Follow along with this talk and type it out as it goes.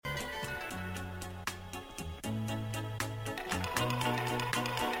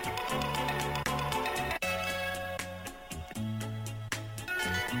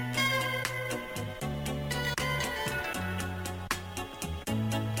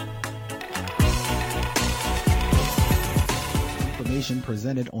information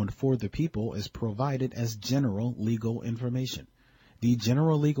presented on For the People is provided as general legal information. The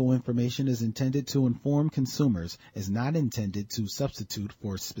general legal information is intended to inform consumers, is not intended to substitute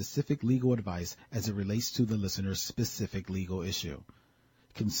for specific legal advice as it relates to the listener's specific legal issue.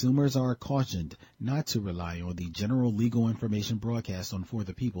 Consumers are cautioned not to rely on the general legal information broadcast on For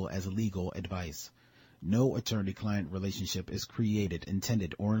the People as legal advice. No attorney-client relationship is created,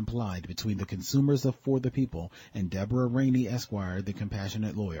 intended, or implied between the consumers of For the People and Deborah Rainey, Esquire, the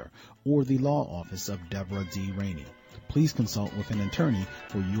compassionate lawyer, or the law office of Deborah D. Rainey. Please consult with an attorney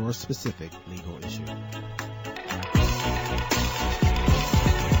for your specific legal issue.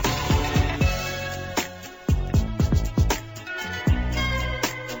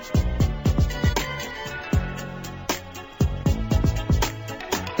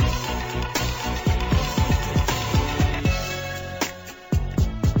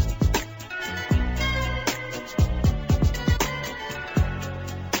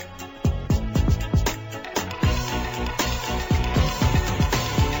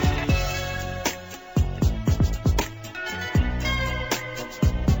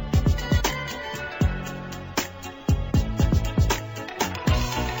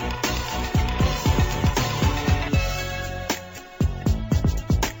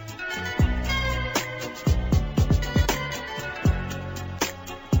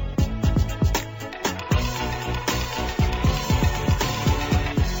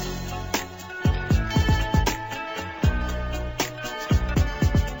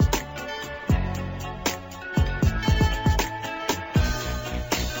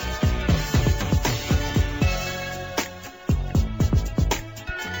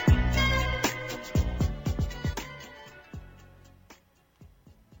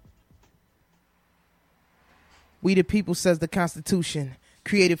 We the people, says the Constitution,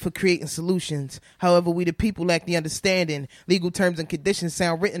 created for creating solutions. However, we the people lack the understanding. Legal terms and conditions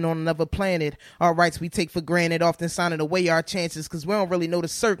sound written on another planet. Our rights we take for granted, often signing away our chances because we don't really know the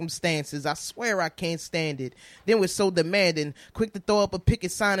circumstances. I swear I can't stand it. Then we're so demanding, quick to throw up a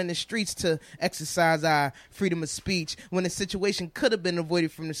picket sign in the streets to exercise our freedom of speech when the situation could have been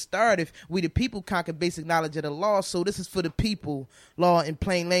avoided from the start if we the people conquer basic knowledge of the law. So this is for the people. Law in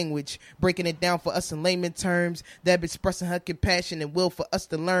plain language, breaking it down for us in layman terms. Deb expressing her compassion and will for us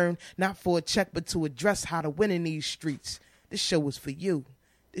to learn, not for a check, but to address how to win in these streets. This show is for you.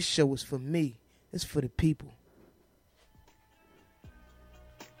 This show is for me. It's for the people.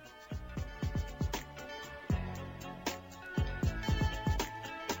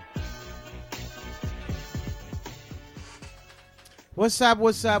 What's up,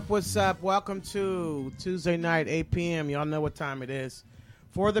 what's up, what's up? Welcome to Tuesday night, 8 p.m. Y'all know what time it is.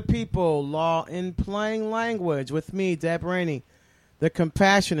 For the People, Law in Plain Language, with me, Deb Rainey, the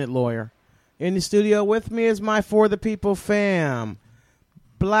compassionate lawyer. In the studio with me is my For the People fam,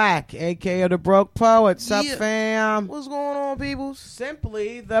 Black, a.k.a. the Broke Poet. Sup, fam? What's going on, people?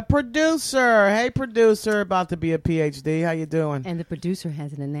 Simply the producer. Hey, producer, about to be a PhD. How you doing? And the producer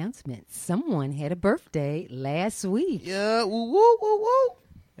has an announcement. Someone had a birthday last week. Yeah, woo, woo, woo, woo.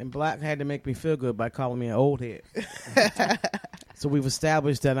 And Black had to make me feel good by calling me an old head. So we've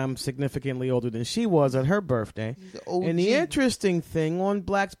established that I'm significantly older than she was at her birthday. And the interesting thing, on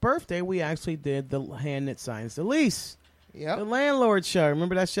Black's birthday, we actually did the hand that signs the lease. Yep. The Landlord Show.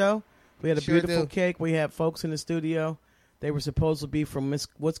 Remember that show? We had a beautiful cake. We had folks in the studio. They were supposed to be from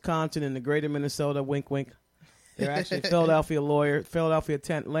Wisconsin and the greater Minnesota. Wink, wink. They're actually Philadelphia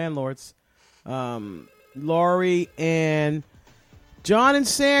landlords. Laurie and John and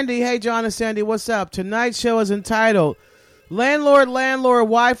Sandy. Hey, John and Sandy, what's up? Tonight's show is entitled Landlord,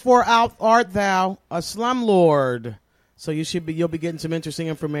 Why For Art Thou a Slumlord? So you'll be getting some interesting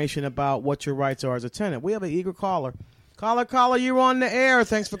information about what your rights are as a tenant. We have an eager caller. Caller, you're on the air.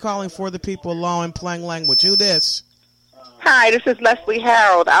 Thanks for calling For the People, Law in Plain Language. Who this? Hi, this is Leslie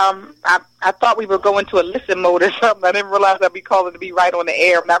Harold. I thought we were going to a listen mode or something. I didn't realize I'd be calling to be right on the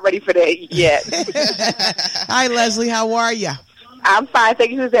air. I'm not ready for that yet. Hi, Leslie. How are you? I'm fine.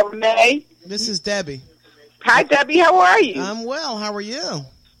 Thank you. Is that Renee? This is Debbie. Hi, Debbie. How are you? I'm well. How are you?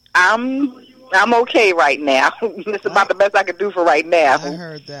 I'm okay right now. It's about the best I can do for right now. I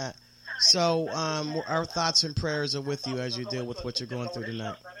heard that. So our thoughts and prayers are with you as you deal with what you're going through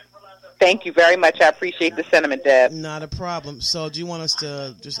tonight. Thank you very much. I appreciate the sentiment, Deb. Not a problem. So do you want us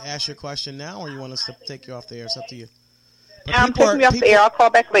to just ask your question now, or you want us to take you off the air? It's up to you. Take me off the air. I'll call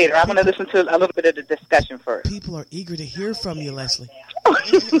back later. I want to listen to a little bit of the discussion first. People are eager to hear from you, Leslie.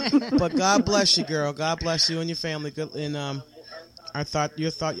 But God bless you, girl. God bless you and your family. Good. And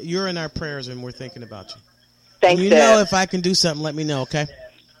you're in our prayers, and we're thinking about you. Thanks, Deb. You know, if I can do something, let me know, okay?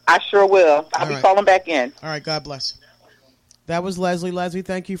 I sure will. I'll be calling back in. All right. God bless. That was Leslie. Leslie,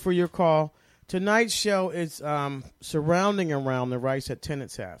 thank you for your call. Tonight's show is surrounding around the rights that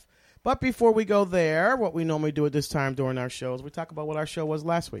tenants have. But before we go there, what we normally do at this time during our shows, we talk about what our show was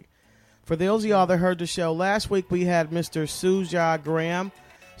last week. For those of y'all that heard the show last week, we had Mr. Suja Graham.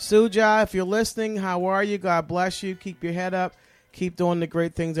 Suja, if you're listening, how are you? God bless you. Keep your head up. Keep doing the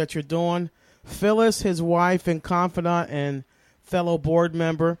great things that you're doing. Phyllis, his wife and confidant and fellow board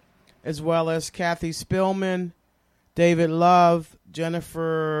member, as well as Kathy Spillman, David Love,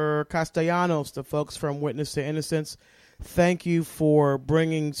 Jennifer Castellanos, the folks from Witness to Innocence. Thank you for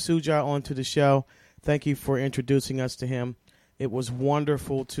bringing Suja onto the show. Thank you for introducing us to him. It was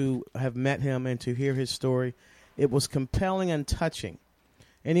wonderful to have met him and to hear his story. It was compelling and touching.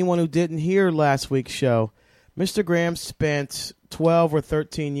 Anyone who didn't hear last week's show, Mr. Graham spent 12 or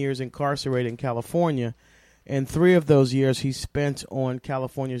 13 years incarcerated in California, and 3 of those years he spent on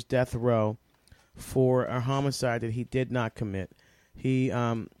California's death row for a homicide that he did not commit. He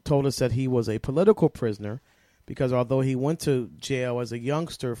told us that he was a political prisoner because although he went to jail as a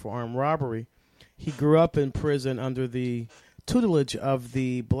youngster for armed robbery, he grew up in prison under the tutelage of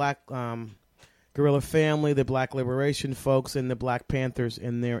the Black guerrilla family, the Black Liberation folks, and the Black Panthers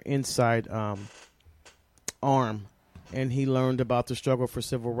in their inside arm. And he learned about the struggle for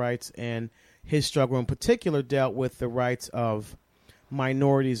civil rights, and his struggle in particular dealt with the rights of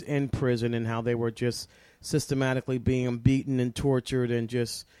minorities in prison and how they were just systematically being beaten and tortured and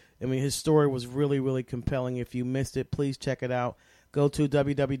just, I mean, his story was really, really compelling. If you missed it, please check it out. Go to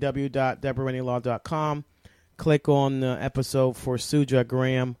www.deborahraineylaw.com. Click on the episode for Suja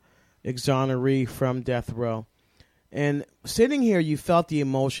Graham, exoneree from death row. And sitting here, you felt the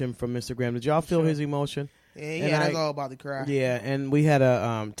emotion from Mr. Graham. Did y'all feel his emotion? Yeah, that's all about to cry. Yeah, and we had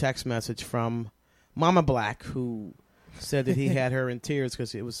a text message from Mama Black who said that he had her in tears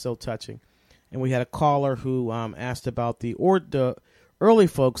because it was so touching. And we had a caller who asked about the early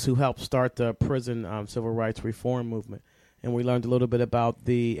folks who helped start the prison civil rights reform movement. And we learned a little bit about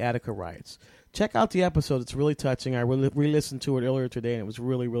the Attica riots. Check out the episode. It's really touching. I re-listened to it earlier today, and it was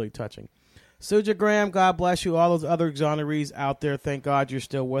really, really touching. Suja Graham, God bless you. All those other exonerees out there, thank God you're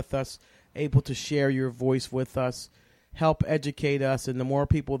still with us, able to share your voice with us, help educate us, and the more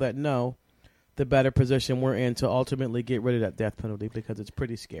people that know, the better position we're in to ultimately get rid of that death penalty because it's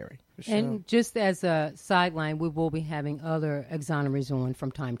pretty scary. Sure. And just as a sideline, we will be having other exonerees on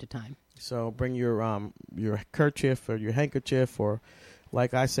from time to time. So bring your kerchief or your handkerchief or,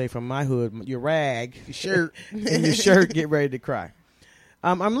 like I say from my hood, your rag, your shirt, and your shirt, get ready to cry.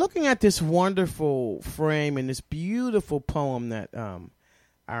 I'm looking at this wonderful frame and this beautiful poem that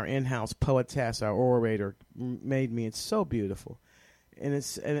our in-house poetess, our orator, made me. It's so beautiful. And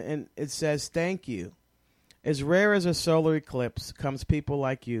it says, thank you. As rare as a solar eclipse comes people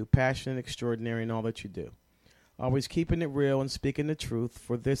like you, passionate, extraordinary in all that you do. Always keeping it real and speaking the truth.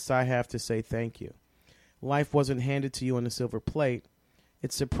 For this I have to say thank you. Life wasn't handed to you on a silver plate.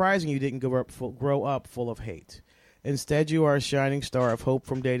 It's surprising you didn't grow up full of hate. Instead, you are a shining star of hope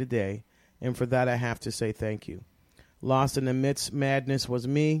from day to day, and for that I have to say thank you. Lost in the midst madness was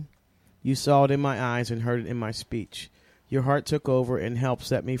me. You saw it in my eyes and heard it in my speech. Your heart took over and helped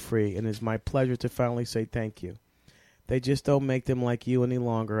set me free, and it's my pleasure to finally say thank you. They just don't make them like you any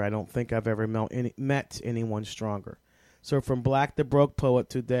longer. I don't think I've ever met anyone stronger. So from Black the Broke Poet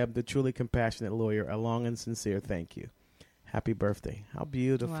to Deb, the truly compassionate lawyer, a long and sincere thank you. Happy birthday. How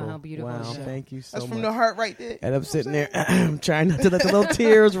beautiful. Wow, how beautiful. Wow, thank you so much. That's from the heart right there. And I'm sitting there trying not to let the little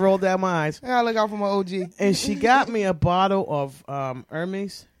tears roll down my eyes. I look out for my OG. And she got me a bottle of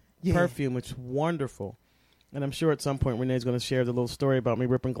Hermes perfume, which is wonderful. And I'm sure at some point Renee's going to share the little story about me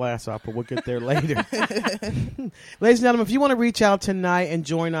ripping glass off, but we'll get there later. Ladies and gentlemen, if you want to reach out tonight and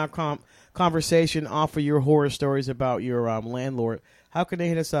join our conversation, offer your horror stories about your landlord, how can they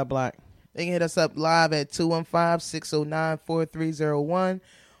hit us up, Black? They can hit us up live at 215-609-4301,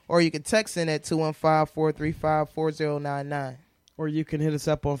 or you can text in at 215-435-4099. Or you can hit us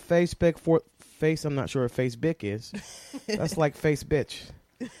up on Facebook. I'm not sure what Facebook is. That's like face bitch.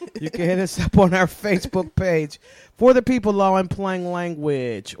 You can hit us up on our Facebook page, For the People Law and Plain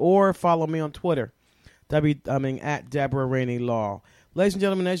Language, or follow me on Twitter, at Deborah Rainey Law. Ladies and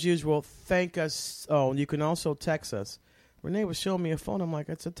gentlemen, as usual, thank us. Oh, you can also text us. Renee was showing me a phone. I'm like,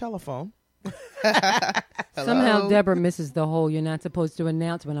 it's a telephone. Somehow Deborah misses the whole you're not supposed to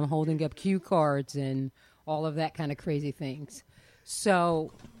announce when I'm holding up cue cards and all of that kind of crazy things.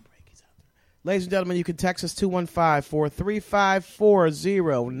 So, ladies and gentlemen, you can text us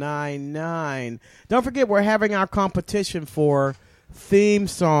 215-435-4099. Don't forget, we're having our competition for theme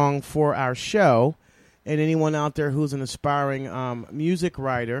song for our show. And anyone out there who's an aspiring music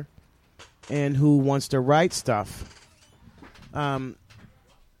writer and who wants to write stuff, can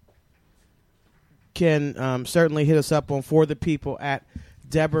certainly hit us up on For the People at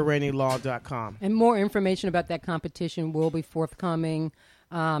DeborahRaineyLaw.com. And more information about that competition will be forthcoming.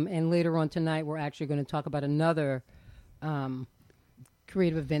 And later on tonight, we're actually going to talk about another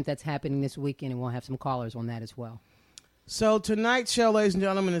creative event that's happening this weekend, and we'll have some callers on that as well. So tonight's show, ladies and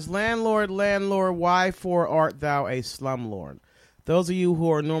gentlemen, is Landlord, Why For Art Thou a Slumlord? Those of you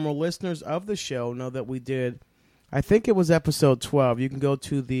who are normal listeners of the show know that we did, I think it was episode 12. You can go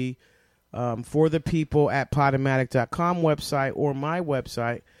to the For the People at Podomatic.com website or my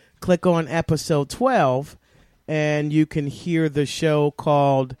website, click on episode 12, and you can hear the show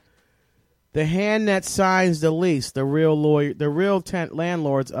called The Hand That Signs the Lease, the real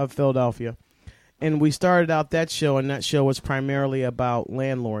landlords of Philadelphia. And we started out that show, and that show was primarily about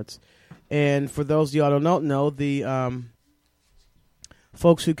landlords. And for those of y'all who don't know, the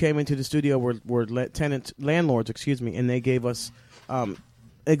folks who came into the studio were landlords, and they gave us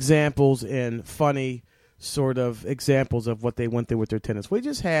examples and funny sort of examples of what they went through with their tenants. We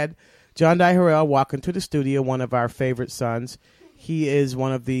just had John Dye Harrell walk into the studio, one of our favorite sons. He is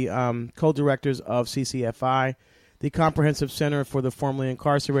one of the co-directors of CCFI, the Comprehensive Center for the Formerly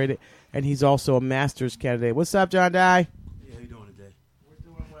Incarcerated, and he's also a master's candidate. What's up, John Dye? Yeah, how you doing today? We're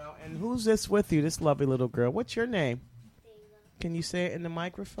doing well. And who's this with you, this lovely little girl? What's your name? Deva. Can you say it in the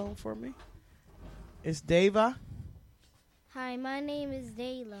microphone for me? It's Deva. Hi, my name is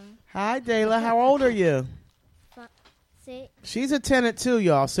Dayla. Hi, Dayla. How old are you? 6. She's a tenant too,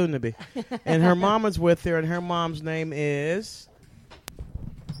 y'all, soon to be. And her mama's with her, and her mom's name is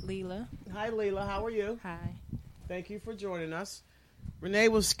Leela. Hi, Leela. How are you? Hi. Thank you for joining us. Renee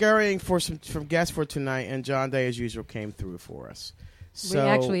was scurrying for some guests for tonight, and John Day, as usual, came through for us. So, we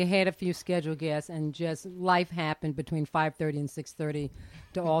actually had a few scheduled guests, and just life happened between 5:30 and 6:30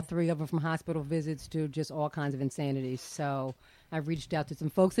 to all three of them, from hospital visits to just all kinds of insanity. So I reached out to some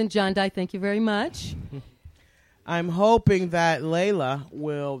folks, and John Dye, thank you very much. I'm hoping that Layla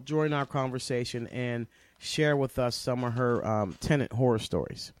will join our conversation and share with us some of her tenant horror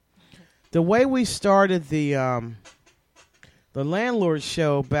stories. The way we started the Landlord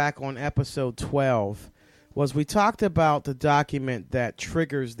Show back on episode 12 was we talked about the document that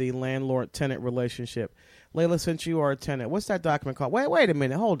triggers the landlord-tenant relationship. Layla, since you are a tenant, what's that document called? Wait a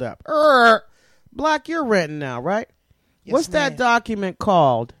minute. Hold up. Black, you're renting now, right? Yes, what's that document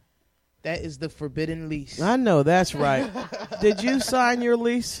called? That is the forbidden lease. I know, that's right. Did you sign your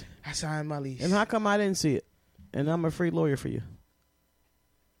lease? I signed my lease. And how come I didn't see it? And I'm a free lawyer for you.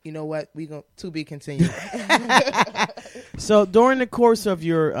 You know what? We going to be continued. So during the course of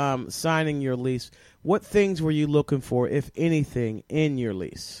your signing your lease, what things were you looking for, if anything, in your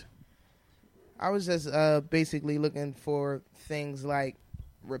lease? I was just basically looking for things like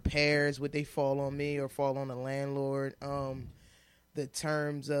repairs. Would they fall on me or fall on the landlord? The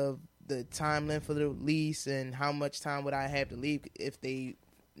terms of the time length for the lease and how much time would I have to leave if they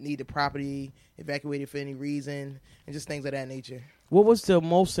need the property evacuated for any reason, and just things of that nature. What was the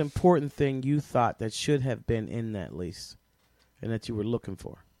most important thing you thought that should have been in that lease and that you were looking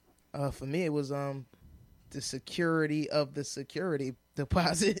for? For me, it was the security of the security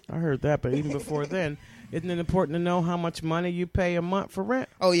deposit. I heard that, but even before then, isn't it important to know how much money you pay a month for rent?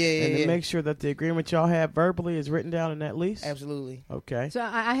 Oh, yeah. And to make sure that the agreement y'all have verbally is written down in that lease? Absolutely. Okay. So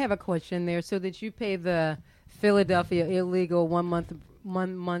I have a question there. So that you pay the Philadelphia illegal 1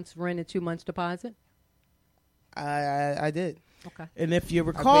 month's rent and 2 months deposit? I did. Okay. And if you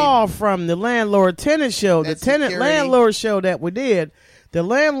recall from the landlord-tenant show, the tenant-landlord show that we did, the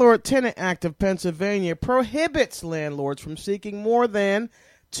Landlord-Tenant Act of Pennsylvania prohibits landlords from seeking more than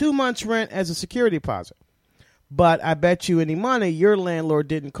 2 months' rent as a security deposit. But I bet you any money your landlord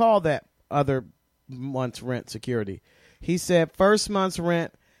didn't call that other month's rent security. He said first month's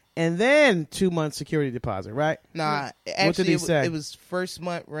rent and then 2 months security deposit, right? Nah, actually, what did he say? It was first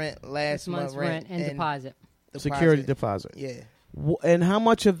month rent, last month rent, and deposit. Security deposit. Yeah. And how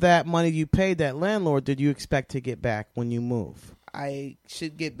much of that money you paid that landlord did you expect to get back when you move? I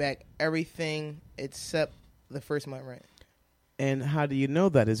should get back everything except the first month rent. And how do you know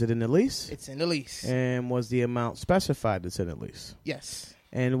that? Is it in the lease? It's in the lease. And was the amount specified that's in the lease? Yes.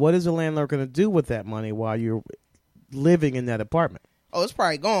 And what is the landlord going to do with that money while you're living in that apartment? Oh, it's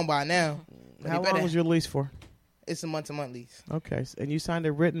probably gone by now. How long was your lease for? It's a month-to-month lease. Okay. And you signed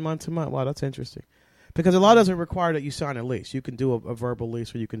a written month-to-month. Wow, that's interesting. Because the law doesn't require that you sign a lease. You can do a verbal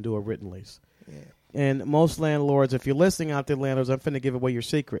lease or you can do a written lease. Yeah. And most landlords, if you're listening out there, landlords, I'm finna give away your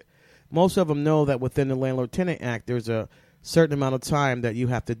secret. Most of them know that within the Landlord-Tenant Act, there's a certain amount of time that you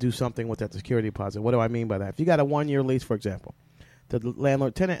have to do something with that security deposit. What do I mean by that? If you got a 1-year lease, for example, the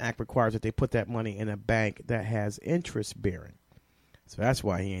Landlord-Tenant Act requires that they put that money in a bank that has interest bearing. So that's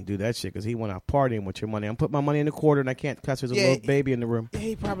why he ain't do that shit, because he went out partying with your money. I'm putting my money in the quarter, and I can't cuss. There's a little baby in the room.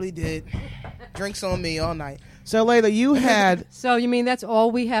 He probably did. Drinks on me all night. So, Layla, you had So you mean that's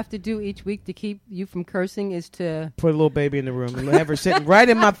all we have to do each week to keep you from cursing is to put a little baby in the room and have her sitting right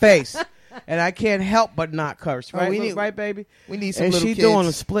in my face, and I can't help but not curse. Right, right, baby. We need some and little she kids. doing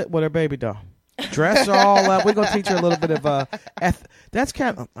a split with her baby doll. Dress her all up. We're gonna teach her a little bit of that's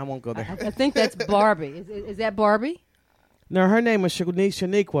kind of. I won't go there. I think that's Barbie. Is that Barbie? No, her name is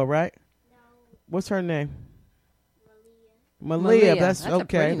Shaniqua, right? No. What's her name? Malia. That's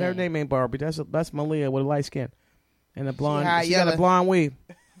okay. Her name ain't Barbie. That's Malia with a light skin and a blonde. She got a blonde weave.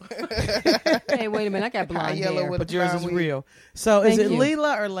 Hey, wait a minute. I got blonde hair. But yours is real. So is it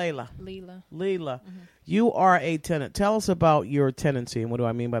Leela or Layla? Leela. Leela. Mm-hmm. You are a tenant. Tell us about your tenancy, and what do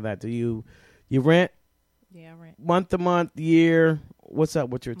I mean by that? Do you rent? Yeah, I rent. Month to month, year? What's up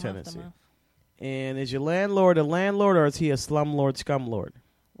with your tenancy? Month. And is your landlord a landlord, or is he a slumlord, scumlord?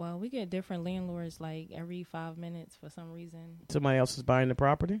 Well, we get different landlords like every 5 minutes for some reason. Somebody else is buying the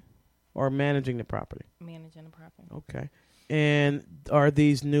property or managing the property? Managing the property. Okay. And are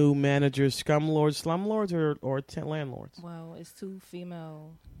these new managers scumlords, slumlords, or landlords? Well, it's 2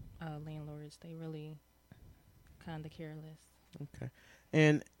 female landlords. They really kind of careless. Okay.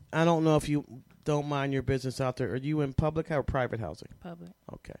 And I don't know if you don't mind your business out there. Are you in public or private housing? Public.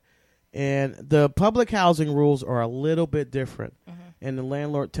 Okay. And the public housing rules are a little bit different. Mm-hmm. And the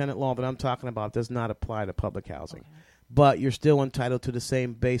landlord-tenant law that I'm talking about does not apply to public housing. Okay. But you're still entitled to the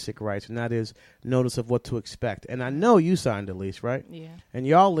same basic rights, and that is notice of what to expect. And I know you signed a lease, right? Yeah. And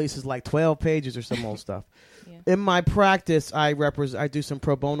y'all lease is like 12 pages or some old stuff. Yeah. In my practice, I do some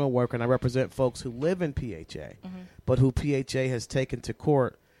pro bono work, and I represent folks who live in PHA, but who PHA has taken to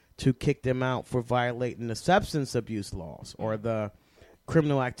court to kick them out for violating the substance abuse laws or the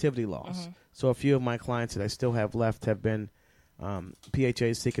criminal activity laws. So a few of my clients that I still have left have been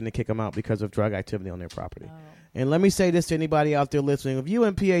PHA seeking to kick them out because of drug activity on their property. Oh. And let me say this to anybody out there listening. If you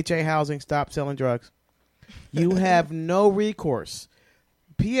in PHA housing, stop selling drugs. You have no recourse.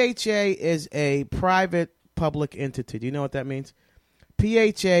 PHA is a private public entity. Do you know what that means?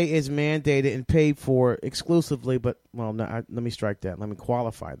 PHA is mandated and paid for exclusively, but, well, no, let me strike that. Let me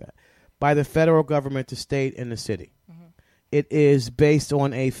qualify that. By the federal government, the state, and the city. It is based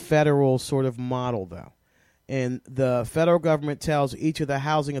on a federal sort of model, though. And the federal government tells each of the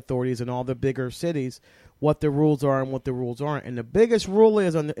housing authorities in all the bigger cities what the rules are and what the rules aren't. And the biggest rule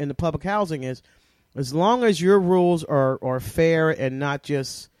is in the public housing is as long as your rules are fair and not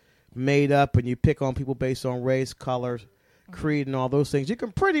just made up and you pick on people based on race, color, creed, and all those things, you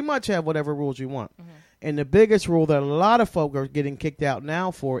can pretty much have whatever rules you want. And the biggest rule that a lot of folk are getting kicked out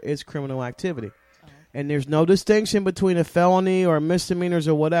now for is criminal activity. And there's no distinction between a felony or misdemeanors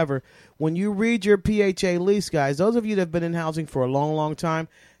or whatever. When you read your PHA lease, guys, those of you that have been in housing for a long, long time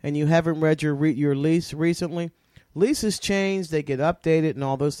and you haven't read your lease recently, leases change, they get updated and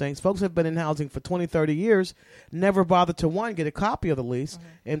all those things. Folks have been in housing for 20, 30 years, never bothered to, 1, get a copy of the lease,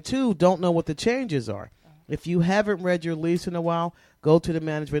 and 2, don't know what the changes are. If you haven't read your lease in a while, go to the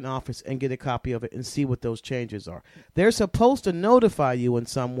management office and get a copy of it and see what those changes are. They're supposed to notify you in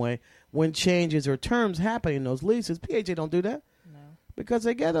some way when changes or terms happen in those leases. PHA don't do that. No. Because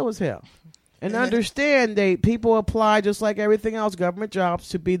they ghetto as hell. And understand people apply just like everything else, government jobs,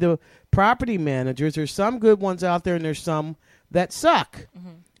 to be the property managers. There's some good ones out there and there's some that suck.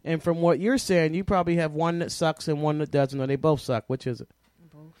 And from what you're saying, you probably have one that sucks and one that doesn't, or they both suck. Which is it?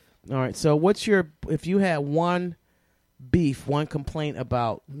 Both. All right. So if you had one complaint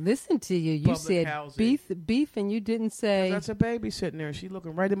about listen to you. You said housing. beef, and you didn't say. That's a baby sitting there. She's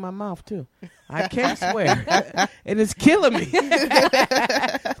looking right in my mouth too. I can't swear, and it's killing me.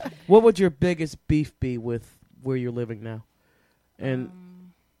 What would your biggest beef be with where you're living now? And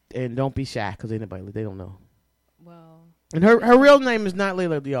don't be shy because anybody they don't know. Well, and her real name is not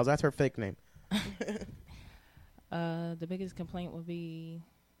Leila Diaz. That's her fake name. The biggest complaint would be,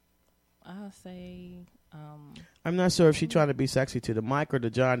 I'll say. I'm not sure if she's trying to be sexy to the mic or the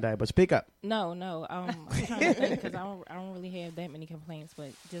John Dye, but speak up. No. I'm trying to think because I don't really have that many complaints,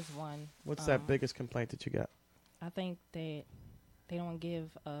 but just one. What's that biggest complaint that you got? I think that they don't give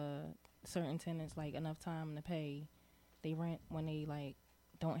certain tenants like enough time to pay they rent when they like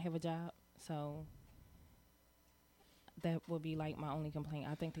don't have a job. So that would be like my only complaint.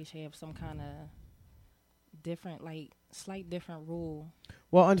 I think they should have some kind of different, like slight different rule.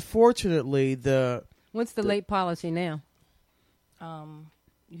 Well, unfortunately, what's the late policy now?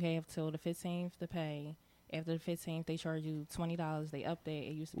 You have till the 15th to pay. After the 15th, they charge you $20. They up that.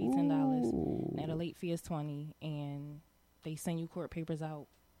 It used to be $10. Now the late fee is $20, and they send you court papers out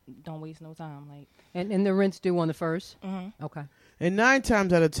don't waste no time. Like, And the rent's due on the 1st? mm-hmm. Okay. And 9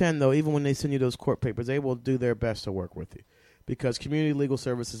 times out of 10, though, even when they send you those court papers, they will do their best to work with you, because Community Legal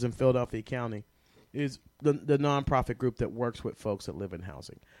Services in Philadelphia County is the nonprofit group that works with folks that live in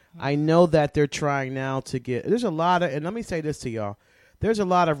housing. I know that they're trying now to get. There's a lot of, and let me say this to y'all. There's a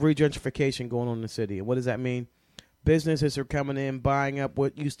lot of regentrification going on in the city. And what does that mean? Businesses are coming in, buying up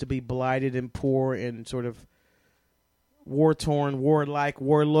what used to be blighted and poor and sort of war-torn,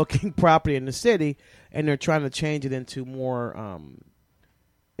 war-looking property in the city, and they're trying to change it into more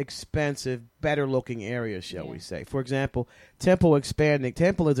expensive, better-looking areas, shall we say. For example, Temple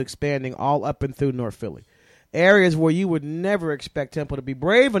is expanding all up and through North Philly. Areas where you would never expect Temple to be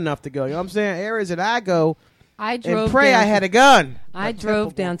brave enough to go. You know what I'm saying? Areas that I go and pray I had a gun. I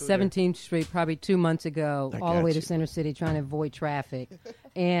drove down 17th Street probably 2 months ago, all the way to Center City, trying to avoid traffic.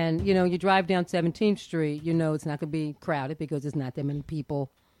 And, you know, you drive down 17th Street, you know it's not going to be crowded because there's not that many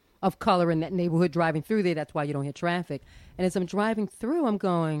people of color in that neighborhood driving through there. That's why you don't hit traffic. And as I'm driving through, I'm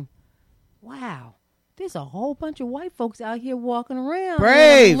going, wow, there's a whole bunch of white folks out here walking around.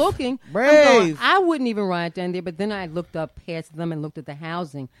 Brave. I'm looking. Brave. I'm going, I wouldn't even ride down there, but then I looked up past them and looked at the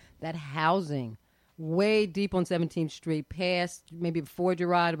housing. That housing, way deep on 17th Street, past maybe before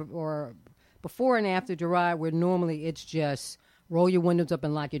Girard or before and after Girard, where normally it's just roll your windows up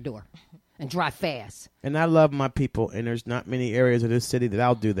and lock your door and drive fast. And I love my people, and there's not many areas of this city that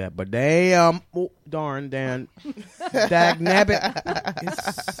I'll do that. But damn, darn, Dan, dag nabbit,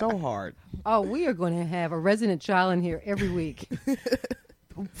 it's so hard. Oh, we are going to have a resident child in here every week.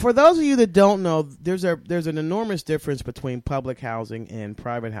 For those of you that don't know, there's an enormous difference between public housing and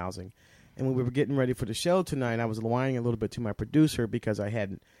private housing. And when we were getting ready for the show tonight, I was lying a little bit to my producer because I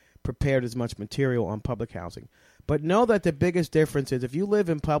hadn't prepared as much material on public housing. But know that the biggest difference is if you live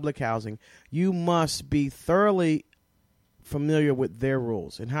in public housing, you must be thoroughly familiar with their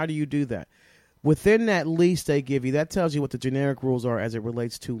rules. And how do you do that? Within that lease they give you, that tells you what the generic rules are as it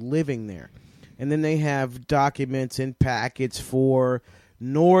relates to living there. And then they have documents and packets for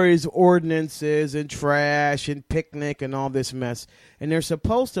noise ordinances and trash and picnic and all this mess. And they're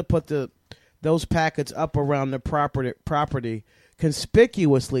supposed to put those packets up around the property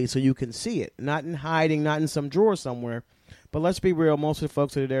conspicuously so you can see it, not in hiding, not in some drawer somewhere. But let's be real, most of the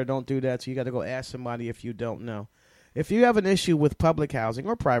folks that are there don't do that, so you got to go ask somebody if you don't know. If you have an issue with public housing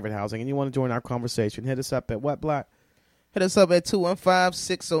or private housing and you want to join our conversation, hit us up at what, Black? Hit us up at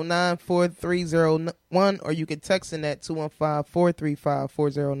 215-609-4301, or you can text in at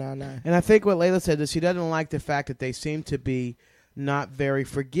 215-435-4099. And I think what Layla said is she doesn't like the fact that they seem to be not very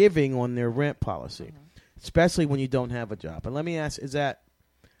forgiving on their rent policy, especially when you don't have a job. And let me ask,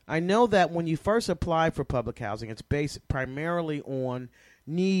 I know that when you first apply for public housing, it's based primarily on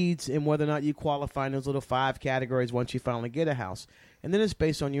needs and whether or not you qualify in those little 5 categories once you finally get a house. And then it's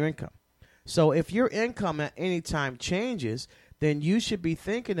based on your income. So if your income at any time changes, then you should be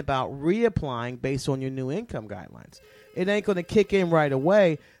thinking about reapplying based on your new income guidelines. It ain't going to kick in right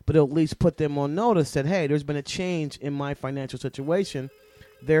away, but it'll at least put them on notice that, hey, there's been a change in my financial situation.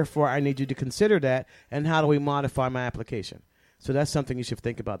 Therefore, I need you to consider that, and how do we modify my application? So that's something you should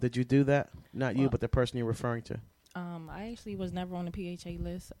think about. Did you do that? Not you, but the person you're referring to. I actually was never on the PHA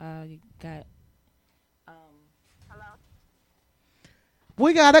list. I got...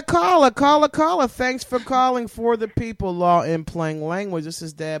 We got a caller. Thanks for calling For the People, Law in Plain Language. This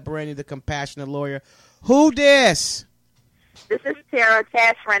is Dad Brandy, the compassionate lawyer. Who this? This is Tara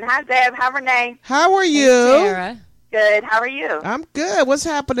Catherine. Hi, Deb. Hi, Renee. How are you? Hey, Sarah. Good. How are you? I'm good. What's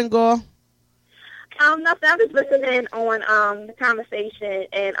happening, girl? Nothing. I'm just listening on the conversation,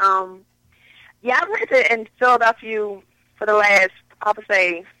 and yeah, I've rented in Philadelphia for the last, I would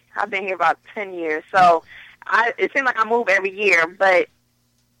say, I've been here about 10 years. So it seems like I move every year, but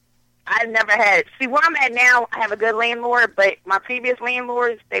I never had. See, where I'm at now, I have a good landlord, but my previous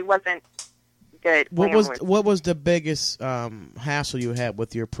landlords, they wasn't good. What was the biggest hassle you had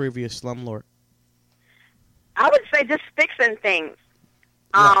with your previous slumlord? I would say just fixing things.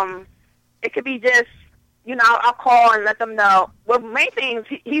 It could be just, I'll call and let them know. Well, main things,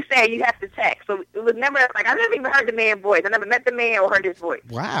 he said you have to text. So it was never, I never even heard the man's voice. I never met the man or heard his voice.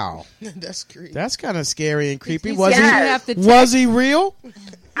 Wow. That's creepy. That's kind of scary and creepy. Was he real?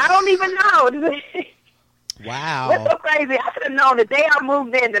 I don't even know. Wow. What's so crazy? I should have known the day I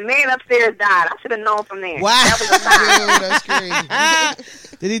moved in, the man upstairs died. I should have known from there. Wow. That was a sign. That's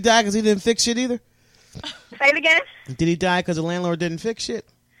crazy. Did he die because he didn't fix shit either? Say it again? Did he die because the landlord didn't fix shit?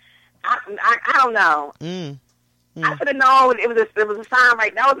 I don't know. I should have known it was a sign.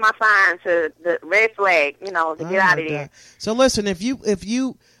 Right, that was my sign to the red flag. To get out of there. So listen, if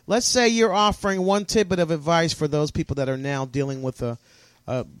you let's say you're offering one tidbit of advice for those people that are now dealing with a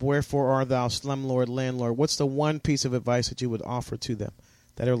Wherefore art thou, slumlord, landlord? What's the one piece of advice that you would offer to them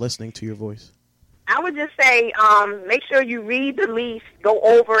that are listening to your voice? I would just say make sure you read the lease, go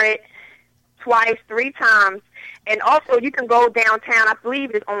over it twice, 3 times. And also you can go downtown, I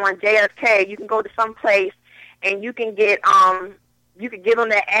believe it's on JFK. You can go to some place and you can get you can give them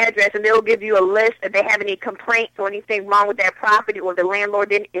that address, and they'll give you a list if they have any complaints or anything wrong with that property, or the landlord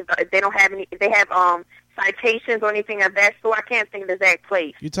didn't, if they don't have any, if they have citations or anything of that sort. I can't think of the exact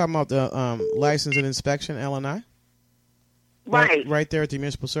place. You talking about the license and inspection, L&I? Right. Right there at the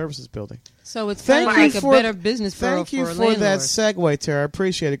Municipal Services Building. So it's kind of like a better business for Thank you for a for that segue, Tara. I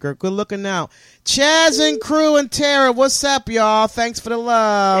appreciate it, girl. Good looking out. Chaz and crew and Tara, what's up, y'all? Thanks for the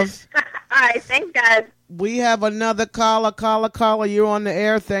love. All right. Thanks, guys. We have another caller. You're on the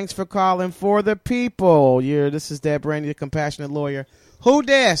air. Thanks for calling for the people. This is Deb Brandy, the compassionate lawyer. Who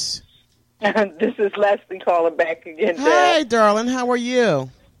this? This is Leslie calling back again. Hi, darling. How are you?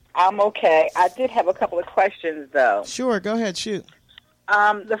 I'm okay. I did have a couple of questions, though. Sure. Go ahead. Shoot.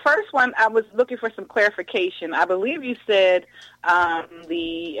 The first one, I was looking for some clarification. I believe you said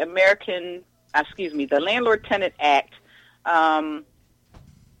the Landlord-Tenant Act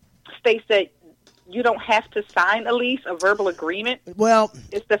states that you don't have to sign a lease, a verbal agreement. Well,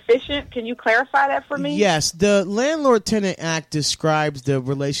 it's sufficient. Can you clarify that for me? Yes, the Landlord-Tenant Act describes the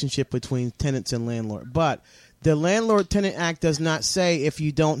relationship between tenants and landlord, but the Landlord-Tenant Act does not say if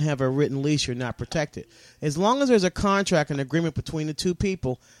you don't have a written lease, you're not protected. As long as there's a contract, an agreement between the two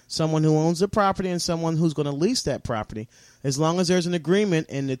people, someone who owns the property and someone who's going to lease that property, as long as there's an agreement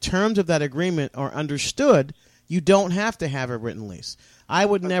and the terms of that agreement are understood, you don't have to have a written lease. I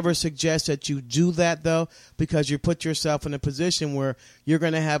would never suggest that you do that, though, because you put yourself in a position where you're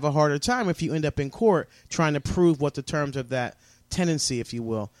going to have a harder time if you end up in court trying to prove what the terms of that tenancy, if you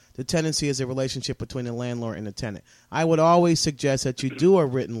will. The tenancy is a relationship between the landlord and the tenant. I would always suggest that you do a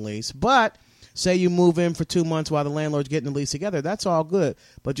written lease, but say you move in for 2 months while the landlord's getting the lease together, that's all good.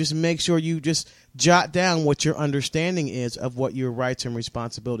 But just make sure you just jot down what your understanding is of what your rights and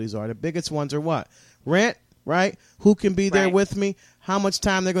responsibilities are. The biggest ones are what? Rent, right? Who can be there with me? How much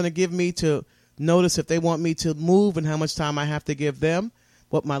time they're going to give me to notice if they want me to move and how much time I have to give them,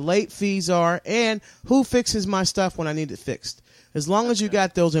 what my late fees are, and who fixes my stuff when I need it fixed. As long as you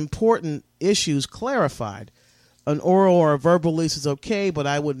got those important issues clarified, an oral or a verbal lease is okay, but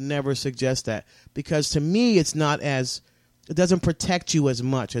I would never suggest that because to me it doesn't protect you as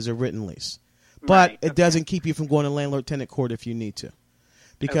much as a written lease. But it doesn't keep you from going to landlord-tenant court if you need to.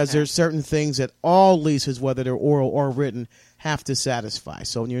 Because there's certain things that all leases, whether they're oral or written, have to satisfy.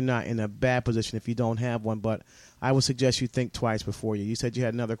 So you're not in a bad position if you don't have one. But I would suggest you think twice before you. You said you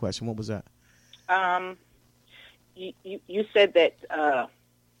had another question. What was that? You said that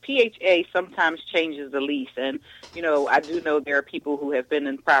PHA sometimes changes the lease. And, I do know there are people who have been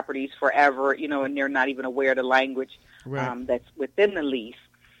in properties forever, and they're not even aware of the language that's within the lease.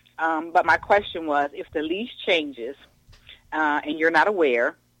 But my question was, if the lease changes and you're not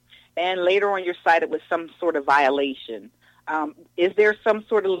aware, and later on you're cited with some sort of violation, is there some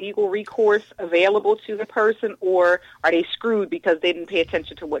sort of legal recourse available to the person, or are they screwed because they didn't pay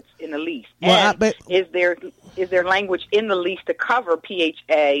attention to what's in the lease? Well, is there language in the lease to cover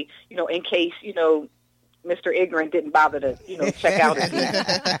PHA, in case, Mr. Ignorant didn't bother to, check out his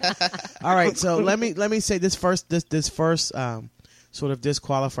lease? All right, so let me say this first sort of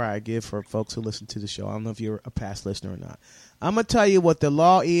disqualifier I give for folks who listen to the show. I don't know if you're a past listener or not. I'm going to tell you what the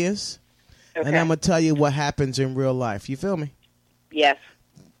law is, and I'm going to tell you what happens in real life. You feel me? Yes.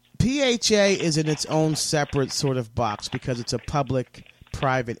 PHA is in its own separate sort of box because it's a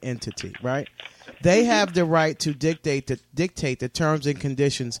public-private entity, right? They have the right to dictate the terms and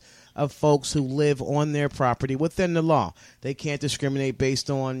conditions of folks who live on their property within the law. They can't discriminate based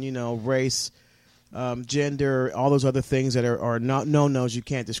on, race, gender, all those other things that are not no-nos you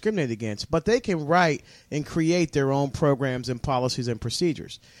can't discriminate against. But they can write and create their own programs and policies and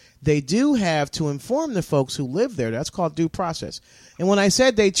procedures. They do have to inform the folks who live there. That's called due process. And when I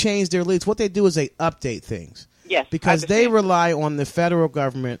said they change their lease, what they do is they update things. Yes. Because they rely on the federal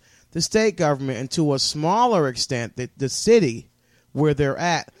government, the state government, and to a smaller extent, the city where they're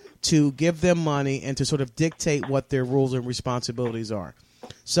at, to give them money and to sort of dictate what their rules and responsibilities are.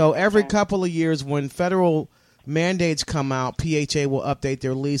 So every couple of years when federal mandates come out, PHA will update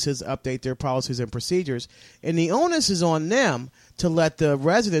their leases, update their policies and procedures, and the onus is on them to let the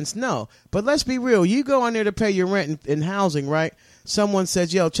residents know. But let's be real. You go on there to pay your rent in housing, right? Someone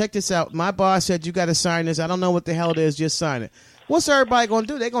says, yo, check this out. My boss said you got to sign this. I don't know what the hell it is. Just sign it. What's everybody going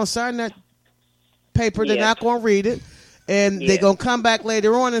to do? They're going to sign that paper. They're not going to read it. And they're going to come back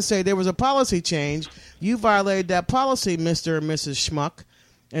later on and say there was a policy change. You violated that policy, Mr. and Mrs. Schmuck.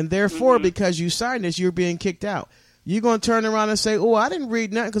 And therefore, because you signed this, you're being kicked out. You're going to turn around and say, oh, I didn't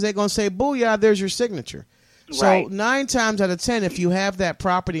read nothing, because they're going to say, booyah, there's your signature. So 9 times out of 10, if you have that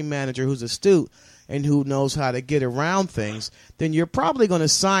property manager who's astute and who knows how to get around things, then you're probably going to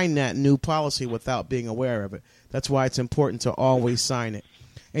sign that new policy without being aware of it. That's why it's important to always sign it.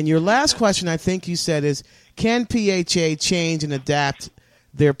 And your last question, I think you said, is can PHA change and adapt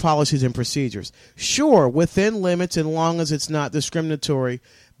their policies and procedures? Sure, within limits, and long as it's not discriminatory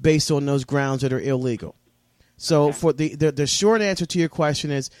based on those grounds that are illegal. So for the short answer to your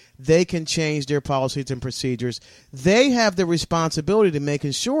question is they can change their policies and procedures. They have the responsibility to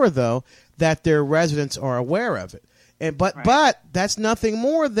making sure, though, that their residents are aware of it. And but that's nothing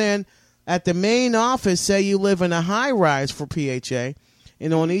more than at the main office, say you live in a high rise for PHA,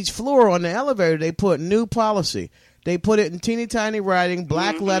 and on each floor on the elevator they put new policy. They put it in teeny tiny writing,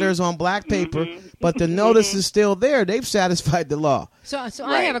 black letters on black paper, but the notice is still there. They've satisfied the law. So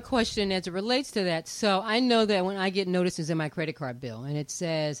I have a question as it relates to that. So I know that when I get notices in my credit card bill and it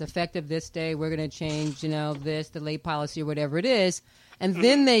says effective this day, we're going to change, this, the late policy or whatever it is. And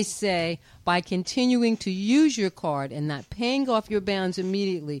then they say by continuing to use your card and not paying off your balance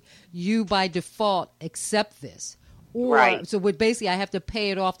immediately, you by default accept this. Or, so basically I have to pay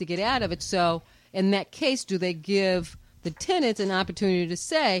it off to get out of it. So in that case, do they give the tenants an opportunity to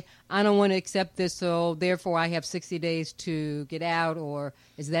say, I don't want to accept this, so therefore I have 60 days to get out, or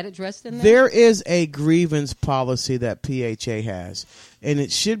is that addressed in there? There is a grievance policy that PHA has, and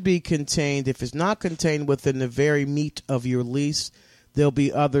it should be contained. If it's not contained within the very meat of your lease, there'll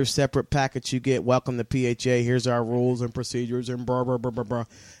be other separate packets you get. Welcome to PHA. Here's our rules and procedures and blah, blah, blah, blah, blah.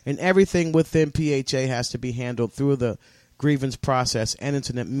 And everything within PHA has to be handled through the grievance process, and it's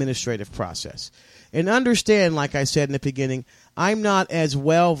an administrative process. And understand, like I said in the beginning, I'm not as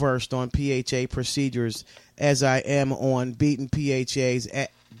well versed on PHA procedures as I am on beating PHA's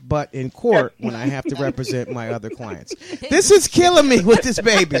butt in court when I have to represent my other clients. This is killing me with this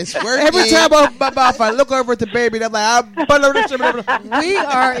baby. Every time I look over at the baby, I'm like, we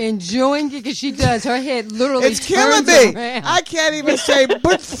are enjoying it because she does. Her head literally it's killing me. Around. I can't even say,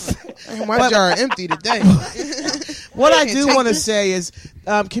 my jar empty today. What I do want to say is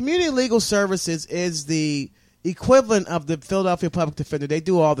Community Legal Services is the equivalent of the Philadelphia Public Defender. They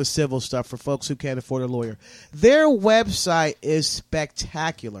do all the civil stuff for folks who can't afford a lawyer. Their website is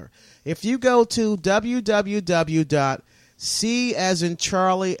spectacular. If you go to www.C as in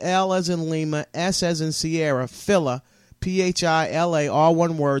Charlie, L as in Lima, S as in Sierra, Phila, PHILA, all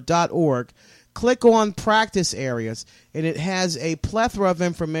one word, .org, click on practice areas, and it has a plethora of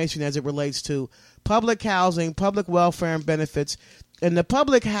information as it relates to public housing, public welfare and benefits. And the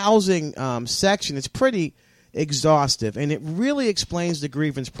public housing section is pretty exhaustive, and it really explains the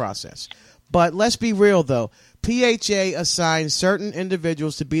grievance process. But let's be real, though. PHA assigns certain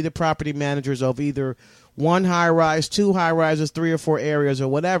individuals to be the property managers of either one high-rise, two high-rises, 3 or 4 areas, or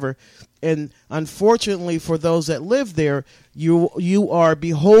whatever. And unfortunately for those that live there, you are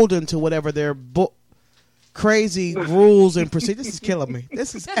beholden to whatever their crazy rules and procedures. This is killing me.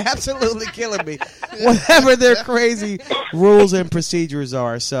 This is absolutely killing me. Whatever their crazy rules and procedures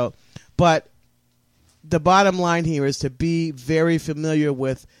are. So, but the bottom line here is to be very familiar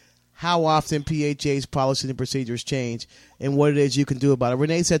with how often PHA's policies and procedures change and what it is you can do about it.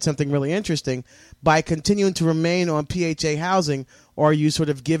 Renee said something really interesting. By continuing to remain on PHA housing, are you sort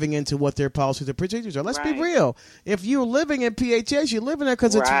of giving into what their policies and procedures are? Let's be real. If you're living in PHAs, you're living there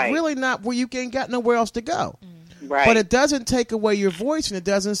because it's really not where you ain't got nowhere else to go. Right. But it doesn't take away your voice and it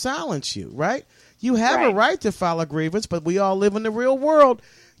doesn't silence you, right? You have a right to file a grievance, but we all live in the real world.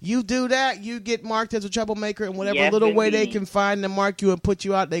 You do that, you get marked as a troublemaker, and whatever little way they can find to mark you and put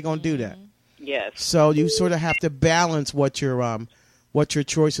you out, they're going to do that. Yes. So you sort of have to balance what your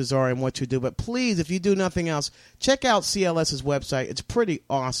choices are and what you do. But please, if you do nothing else, check out CLS's website. It's pretty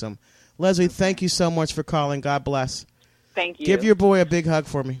awesome. Leslie, thank you so much for calling. God bless. Thank you. Give your boy a big hug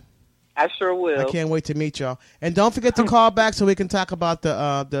for me. I sure will. I can't wait to meet y'all. And don't forget to call back so we can talk about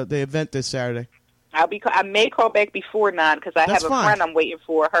the event this Saturday. I may call back before 9 because I have a friend I'm waiting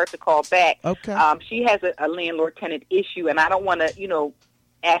for her to call back. Okay. She has a landlord-tenant issue, and I don't want to,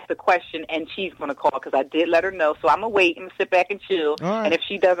 ask the question, and she's going to call because I did let her know. So I'm going to wait and sit back and chill. Right. And if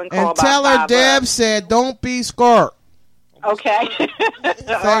she doesn't call and tell her Deb said, don't be scared. Okay.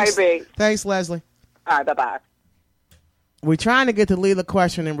 All right, babe. Thanks, Leslie. All right, bye-bye. We're trying to get to Leela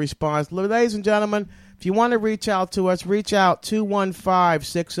question and response. Ladies and gentlemen, if you want to reach out to us, reach out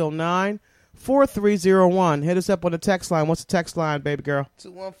 215-609-4301. Hit us up on the text line. What's the text line, baby girl?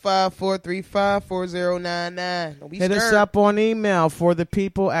 215-435-4099. Hit us up on email for the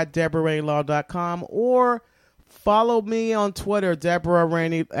people at DeborahRainLaw.com or Follow me on Twitter, Deborah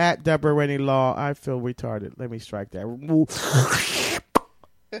Rainey, at Deborah Rainey Law. I feel retarded. Let me strike that.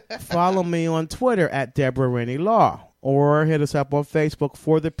 Follow me on Twitter at Deborah Rainey Law, or hit us up on Facebook,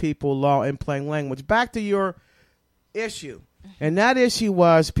 For the People Law in Plain Language. Back to your issue. And that issue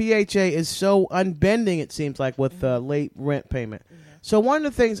was PHA is so unbending, it seems like, with late rent payment. So one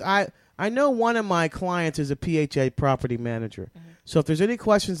of the things I know one of my clients is a PHA property manager. So if there's any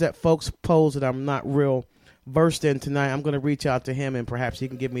questions that folks pose that I'm not real versed in tonight, I'm going to reach out to him and perhaps he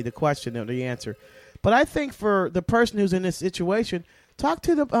can give me the question or the answer. But I think for the person who's in this situation, talk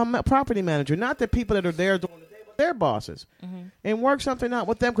to the property manager, not the people that are there doing the day, but their bosses, and work something out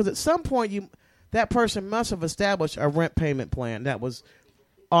with them. Because at some point, that person must have established a rent payment plan that was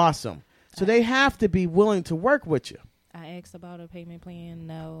awesome. So they have to be willing to work with you. I asked about a payment plan.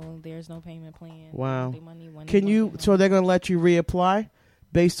 No, there's no payment plan. Wow. Money, Can you? So they're going to let you reapply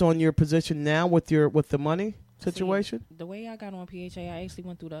based on your position now with the money situation? See, the way I got on PHA, I actually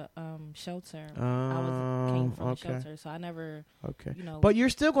went through the shelter. I came from the shelter, so I never. Okay. You know, but you're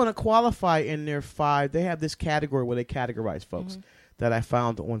still going to qualify in their 5. They have this category where they categorize folks that I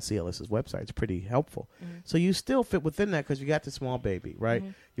found on CLS's website. It's pretty helpful. So you still fit within that because you got the small baby, right?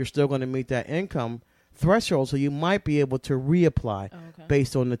 You're still going to meet that income threshold, so you might be able to reapply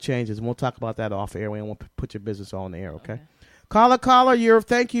based on the changes. And we'll talk about that off air. We won't put your business on the air, okay? Caller,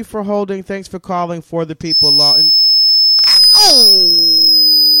 thank you for holding. Thanks for calling For the People Law.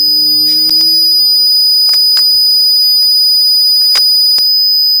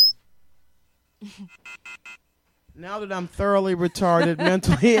 Now that I'm thoroughly retarded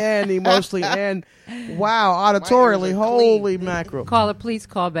mentally and emotionally and, wow, auditorily, holy mackerel. Caller, please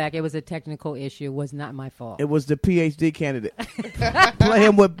call back. It was a technical issue. It was not my fault. It was the PhD candidate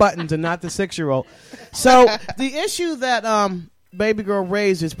playing with buttons and not the 6-year-old. So the issue that baby girl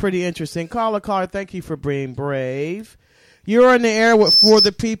raised is pretty interesting. Caller, thank you for being brave. You're in the air with For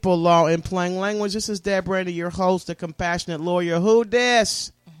the People Law in Plain Language. This is Deb Randy, your host, a compassionate lawyer. Who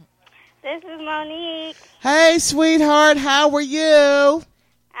this? This is Monique. Hey, sweetheart. How are you?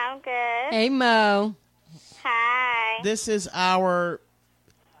 I'm good. Hey, Mo. Hi. This is our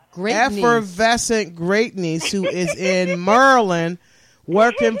Great effervescent great niece who is in Maryland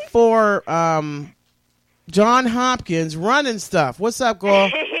working for John Hopkins running stuff. What's up,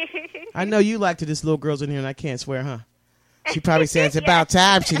 girl? I know you like to this little girl's in here and I can't swear, huh? She probably said it's about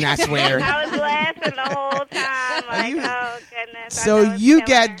time she not swearing. I was laughing the whole time. Like, oh, goodness. So you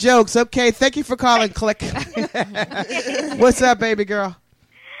got jokes. Okay, thank you for calling, Click. What's up, baby girl?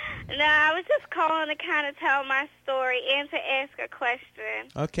 No, I was just calling to kind of tell my story and to ask a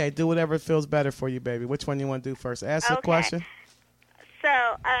question. Okay, do whatever feels better for you, baby. Which one you want to do first? Ask the question. So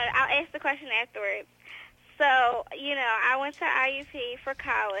I'll ask the question afterwards. So, I went to IUP for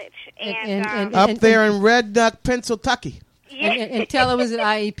college. And up there in Red Duck, Pennsylvania. Yeah. And tell her what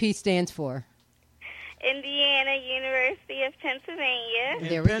IEP stands for. Indiana University of Pennsylvania.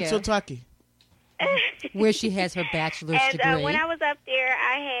 There we Pennsylvania. Where she has her bachelor's degree. And when I was up there,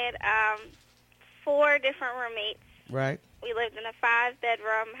 I had 4 different roommates. Right. We lived in a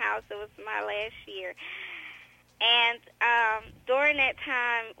 5-bedroom house. It was my last year. And during that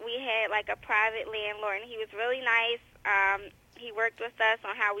time, we had like a private landlord, and he was really nice. He worked with us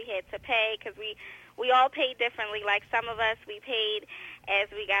on how we had to pay because we all paid differently. Like some of us, we paid as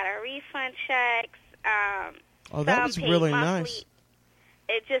we got our refund checks. That was really nice.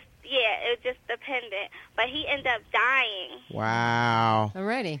 It just depended. But he ended up dying. Wow.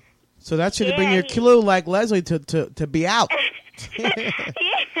 Alrighty. So that should have been your clue, like Leslie, to be out.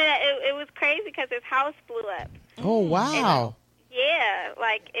 It was crazy because his house blew up. Oh, wow.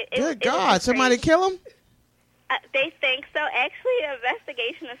 Good God. Somebody kill him? They think so. Actually, the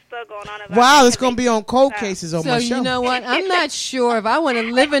investigation is still going on. Wow, it's going to be on cold cases on my show. So, you know what? I'm not sure if I want to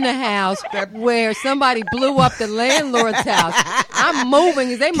live in a house where somebody blew up the landlord's house. I'm moving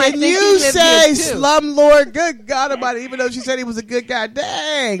because they might think he lives here too. slumlord? Good God about it, even though she said he was a good guy.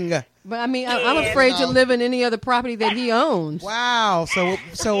 Dang. But, I mean, I'm afraid to live in any other property that he owns. Wow. So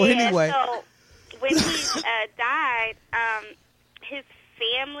anyway. So when he died, his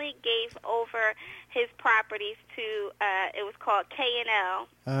family gave over his properties to, it was called K&L.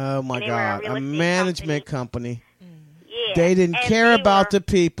 Oh, my God. A management company. Yeah. They didn't care about the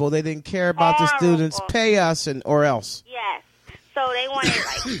people. They didn't care about the students. Pay us or else. Yes. So they wanted,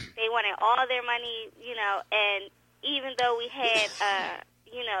 they wanted all their money, and even though we had,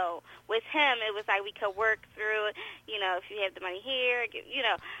 with him, it was like we could work through it, if you have the money here,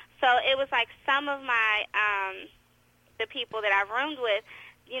 So it was like some of my, the people that I roomed with,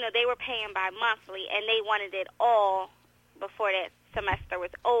 they were paying by monthly, and they wanted it all before that semester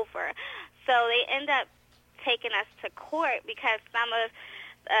was over. So they end up taking us to court because some of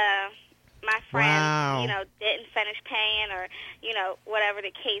my friends, didn't finish paying or, whatever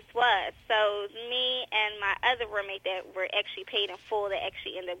the case was. So me and my other roommate that were actually paid in full, that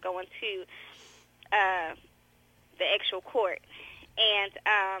actually ended up going to the actual court. And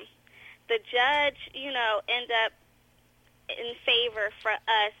the judge, ended up in favor for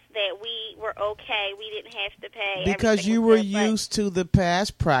us that we were okay. We didn't have to pay. Because you were used to the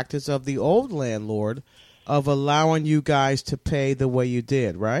past practice of the old landlord of allowing you guys to pay the way you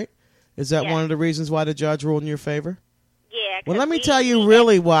did, right? Is that one of the reasons why the judge ruled in your favor? Yeah. Well, let me tell you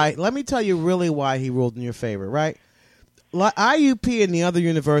really why he ruled in your favor, right? IUP and the other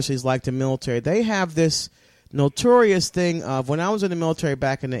universities like the military, they have this notorious thing of, when I was in the military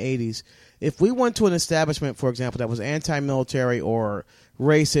back in the 80s, if we went to an establishment, for example, that was anti-military or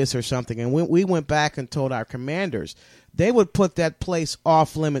racist or something, and we went back and told our commanders, they would put that place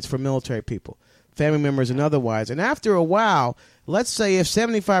off limits for military people, family members and otherwise. And after a while, let's say if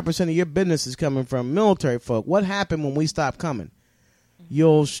 75% of your business is coming from military folk, what happened when we stopped coming?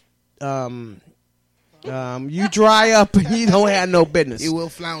 You'll you dry up and you don't have no business. You will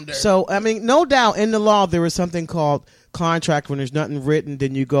flounder. So, I mean, no doubt in the law there is something called contract. When there's nothing written,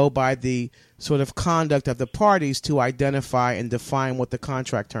 then you go by the sort of conduct of the parties to identify and define what the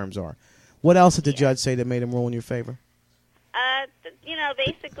contract terms are. What else did the judge say that made him rule in your favor?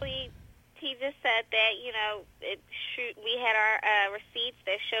 Basically, he just said that, we had our receipts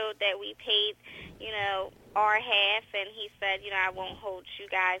that showed that we paid, our half, and he said, I won't hold you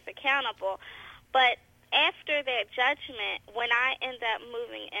guys accountable. But after that judgment, when I ended up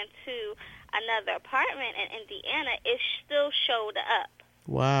moving into another apartment in Indiana, it still showed up.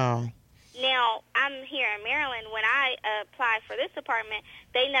 Wow. Now, I'm here in Maryland. When I applied for this apartment,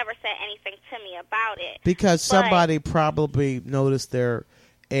 they never said anything to me about it. Because somebody probably noticed their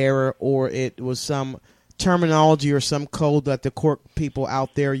error, or it was some terminology or some code that the court people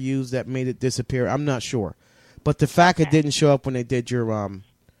out there used that made it disappear. I'm not sure. But the fact it didn't show up when they did your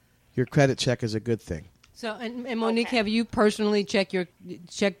credit check is a good thing. So, and Monique, have you personally checked your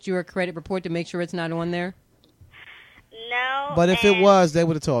credit report to make sure it's not on there? No. But if it was, they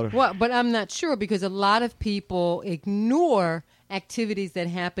would have told her. Well, but I'm not sure, because a lot of people ignore activities that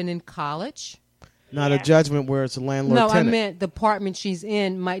happen in college. Not a judgment where it's a landlord-tenant. No, I meant the apartment she's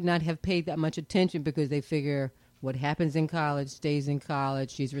in might not have paid that much attention because they figure what happens in college stays in college.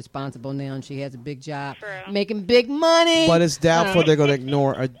 She's responsible now, and she has a big job, making big money. But it's doubtful they're going to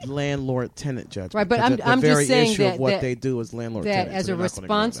ignore a landlord-tenant judgment. Right, but I'm very just saying issue that of what they do is landlord-tenant. That as a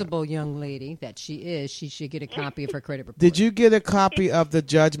responsible young lady that she is, she should get a copy of her credit report. Did you get a copy of the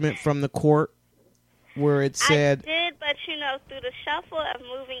judgment from the court where it said? I did, but through the shuffle of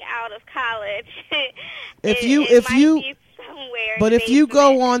moving out of college, if you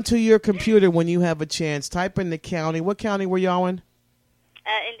go onto your computer when you have a chance, type in the county. What county were y'all in?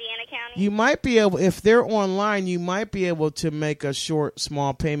 Indiana County. You might be able, if they're online, you might be able to make a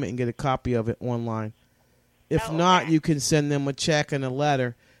small payment and get a copy of it online. If not, you can send them a check and a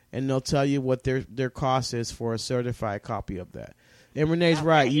letter, and they'll tell you what their cost is for a certified copy of that. And Renee's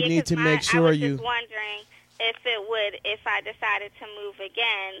right. You need to make sure I was just wondering if I decided to move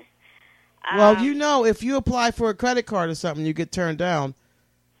again. Well, if you apply for a credit card or something, you get turned down.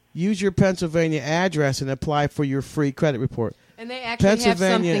 Use your Pennsylvania address and apply for your free credit report. And they actually have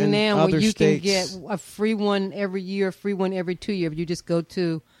something now where you can get a free one every year, free one every 2 years. If you just go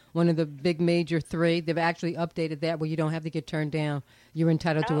to one of the big major three, they've actually updated that where you don't have to get turned down. You're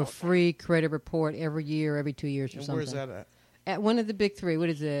entitled to a free credit report every year, every 2 years or something. Where's that at? At one of the big three. What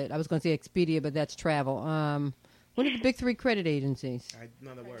is it? I was going to say Expedia, but that's travel. One of the big three credit agencies. I'm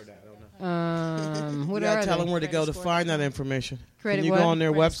not aware of that. I don't know. What you are tell they? them where to go to find that information. Credit Can you what? go on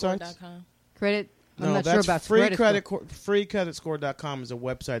their websites? Credit? I'm No, not that's sure about freecreditscore.com is a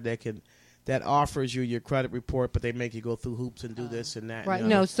website that offers you your credit report, but they make you go through hoops and do this and that. Right. And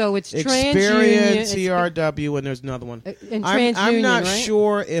no, so it's Experian, TransUnion, CRW, and there's another one. And I'm not right?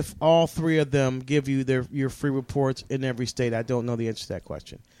 sure if all three of them give you your free reports in every state. I don't know the answer to that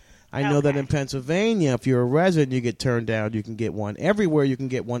question. I know that in Pennsylvania, if you're a resident, you get turned down. You can get one. Everywhere you can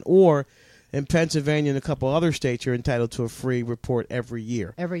get one. Or in Pennsylvania and a couple other states, you're entitled to a free report every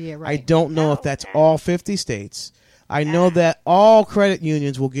year. Every year, right. I don't know if that's all 50 states. I know that all credit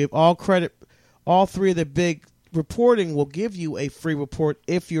unions will give all three of the big reporting will give you a free report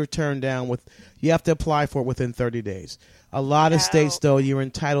if you're turned down you have to apply for it within 30 days. A lot of states, though, you're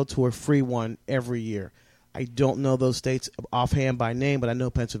entitled to a free one every year. I don't know those states offhand by name, but I know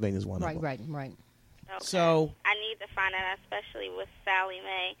Pennsylvania is one of them. Right. Okay. So I need to find out, especially with Sally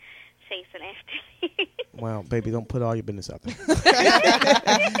Mae. chasing after me. Well, baby, don't put all your business out there.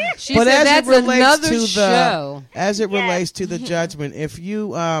 She said that's another show. As it relates to the judgment, if you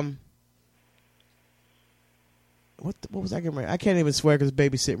what was I getting right? I can't even swear because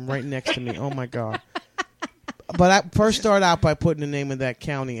baby's sitting right next to me. Oh my God. But I first start out by putting the name of that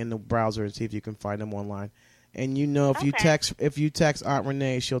county in the browser and see if you can find them online. And you know, if you text Aunt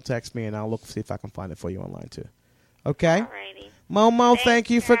Renee, she'll text me, and I'll see if I can find it for you online too. Okay. Alrighty. Momo, thank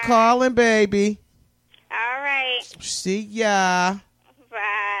you for calling, baby. All right. See ya.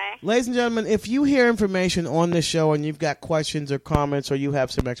 Bye. Ladies and gentlemen, if you hear information on this show and you've got questions or comments, or you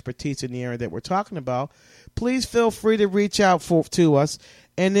have some expertise in the area that we're talking about, please feel free to reach out to us.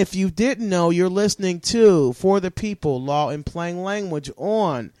 And if you didn't know, you're listening to For the People, Law in Plain Language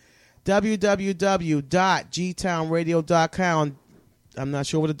on www.gtownradio.com. I'm not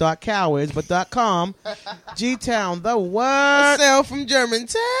sure what a .cow is, but .com. G-Town, the what? Sell from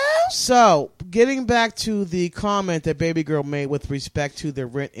Germantown. So, getting back to the comment that Baby Girl made with respect to the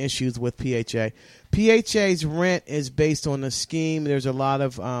rent issues with PHA. PHA's rent is based on a scheme. There's a lot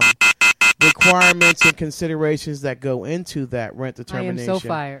of requirements and considerations that go into that rent determination. I am so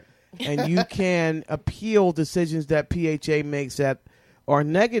fired. And you can appeal decisions that PHA makes that are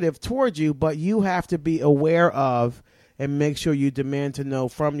negative towards you, but you have to be aware of and make sure you demand to know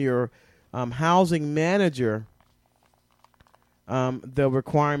from your housing manager the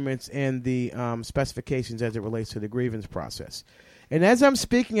requirements and the specifications as it relates to the grievance process. And as I'm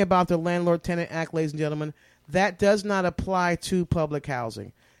speaking about the Landlord-Tenant Act, ladies and gentlemen, that does not apply to public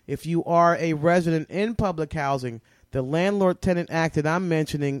housing. If you are a resident in public housing, the Landlord-Tenant Act that I'm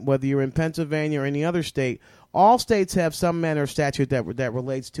mentioning, whether you're in Pennsylvania or any other state, all states have some manner of statute that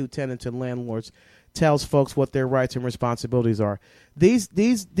relates to tenants and landlords, tells folks what their rights and responsibilities are.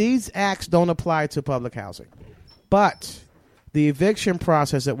 These acts don't apply to public housing. But the eviction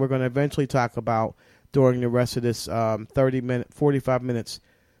process that we're going to eventually talk about during the rest of this 45 minutes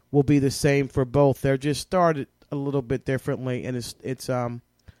will be the same for both. They're just started a little bit differently, and it's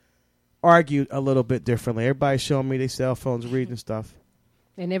argued a little bit differently. Everybody's showing me their cell phones reading stuff.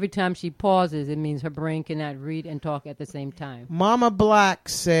 And every time she pauses, it means her brain cannot read and talk at the same time. Mama Black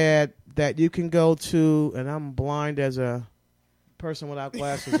said that you can go to, and I'm blind as a person without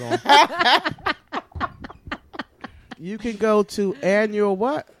glasses on. You can go to annual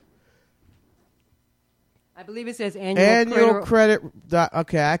what? I believe it says annual credit.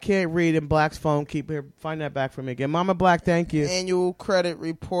 Okay, I can't read in Black's phone. Find that back for me again. Mama Black, thank you.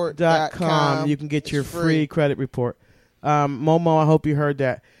 Annualcreditreport.com. You can get your free credit report. Momo, I hope you heard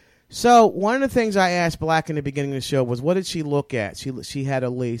that. So one of the things I asked Black in the beginning of the show was, what did she look at? She had a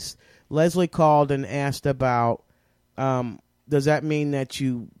lease. Leslie called and asked about, does that mean that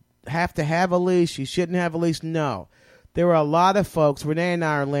you have to have a lease? You shouldn't have a lease? No. There were a lot of folks. Renee and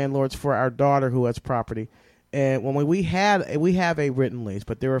I are landlords for our daughter who has property. And when we have a written lease,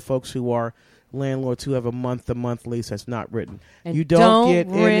 but there are folks who are landlords who have a month-to-month lease that's not written. And you don't get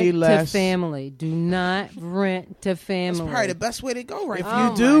rent any less to family. Do not rent to family. That's probably the best way to go right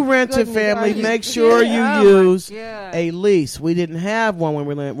now. If you do rent to family, make sure you use a lease. We didn't have one when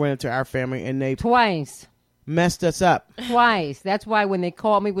we rented to our family, and they twice messed us up. Twice. That's why when they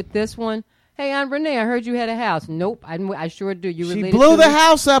called me with this one, hey, Aunt Renee, I heard you had a house. Nope, I sure do. She blew the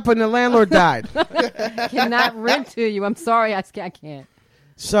house up and the landlord died. Cannot rent to you. I'm sorry, I can't.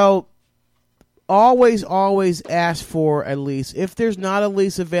 So always ask for a lease. If there's not a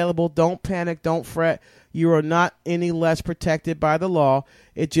lease available, don't panic, don't fret. You are not any less protected by the law.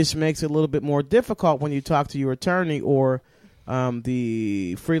 It just makes it a little bit more difficult when you talk to your attorney or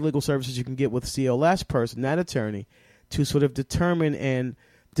the free legal services you can get with CLS person, that attorney, to sort of determine and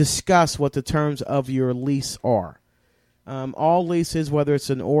discuss what the terms of your lease are. All leases, whether it's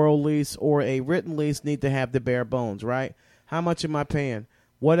an oral lease or a written lease, need to have the bare bones, right? How much am I paying?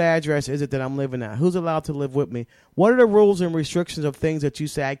 What address is it that I'm living at? Who's allowed to live with me? What are the rules and restrictions of things that you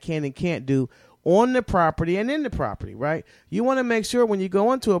say I can and can't do on the property and in the property, right? You want to make sure when you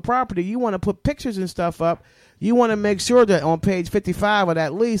go into a property, you want to put pictures and stuff up. You want to make sure that on page 55 of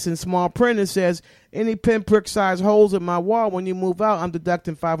that lease in small print, it says, any pinprick size holes in my wall, when you move out, I'm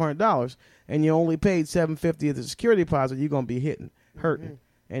deducting $500. And you only paid $750 of the security deposit, you're going to be hurting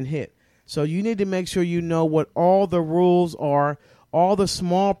and hit. So you need to make sure you know what all the rules are, all the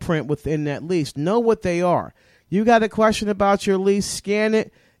small print within that lease. Know what they are. You got a question about your lease, scan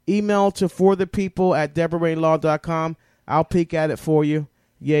it, email to forthepeople@deborahrainlaw.com. I'll peek at it for you,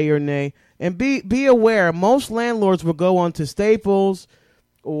 yay or nay. And be aware, most landlords will go onto Staples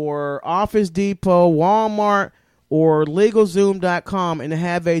or Office Depot, Walmart, or LegalZoom.com and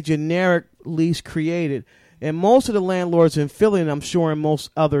have a generic lease created. And most of the landlords in Philly, and I'm sure in most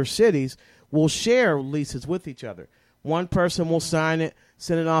other cities, will share leases with each other. One person will sign it,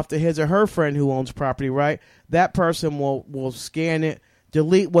 send it off to his or her friend who owns property, right? That person will scan it,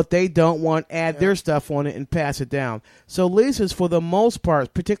 delete what they don't want, add their stuff on it, and pass it down. So leases, for the most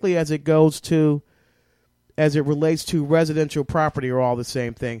part, particularly as it relates to residential property, are all the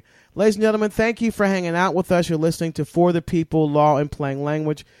same thing. Ladies and gentlemen, thank you for hanging out with us. You're listening to For the People, Law and Plain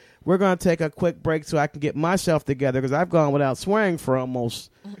Language. We're going to take a quick break so I can get myself together, because I've gone without swearing for almost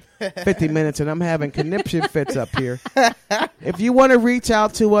 50 minutes, and I'm having conniption fits up here. If you want to reach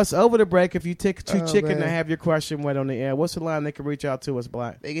out to us over the break, if you take too chicken to have your question right on the air, what's the line they can reach out to us,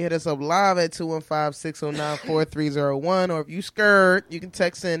 Black? They can hit us up live at 215-609-4301, or if you scared, you can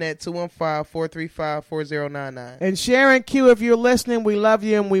text in at 215-435-4099. And Sharon Q, if you're listening, we love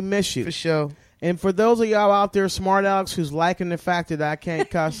you and we miss you. For sure. And for those of y'all out there, smart Alex, who's liking the fact that I can't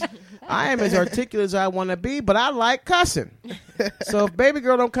cuss, I am as articulate as I want to be, but I like cussing. So if Baby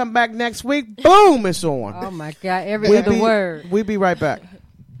Girl don't come back next week, boom, it's on. Oh, my God, every other word. We'll be right back.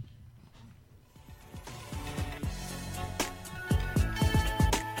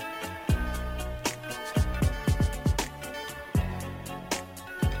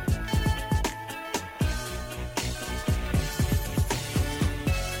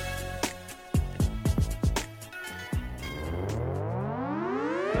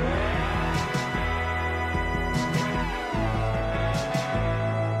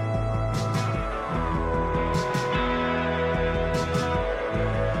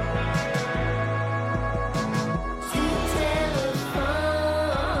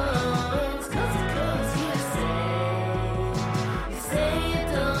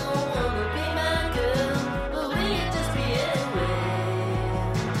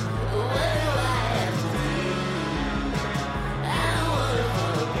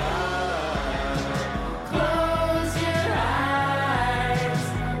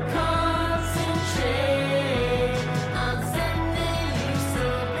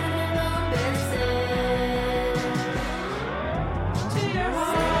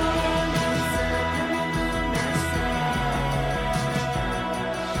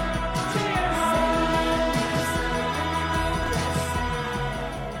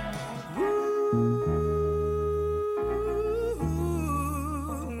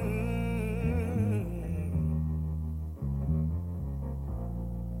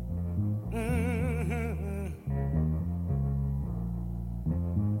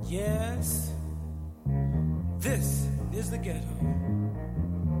 Yes, this is the ghetto.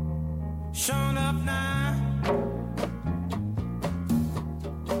 Showing up now.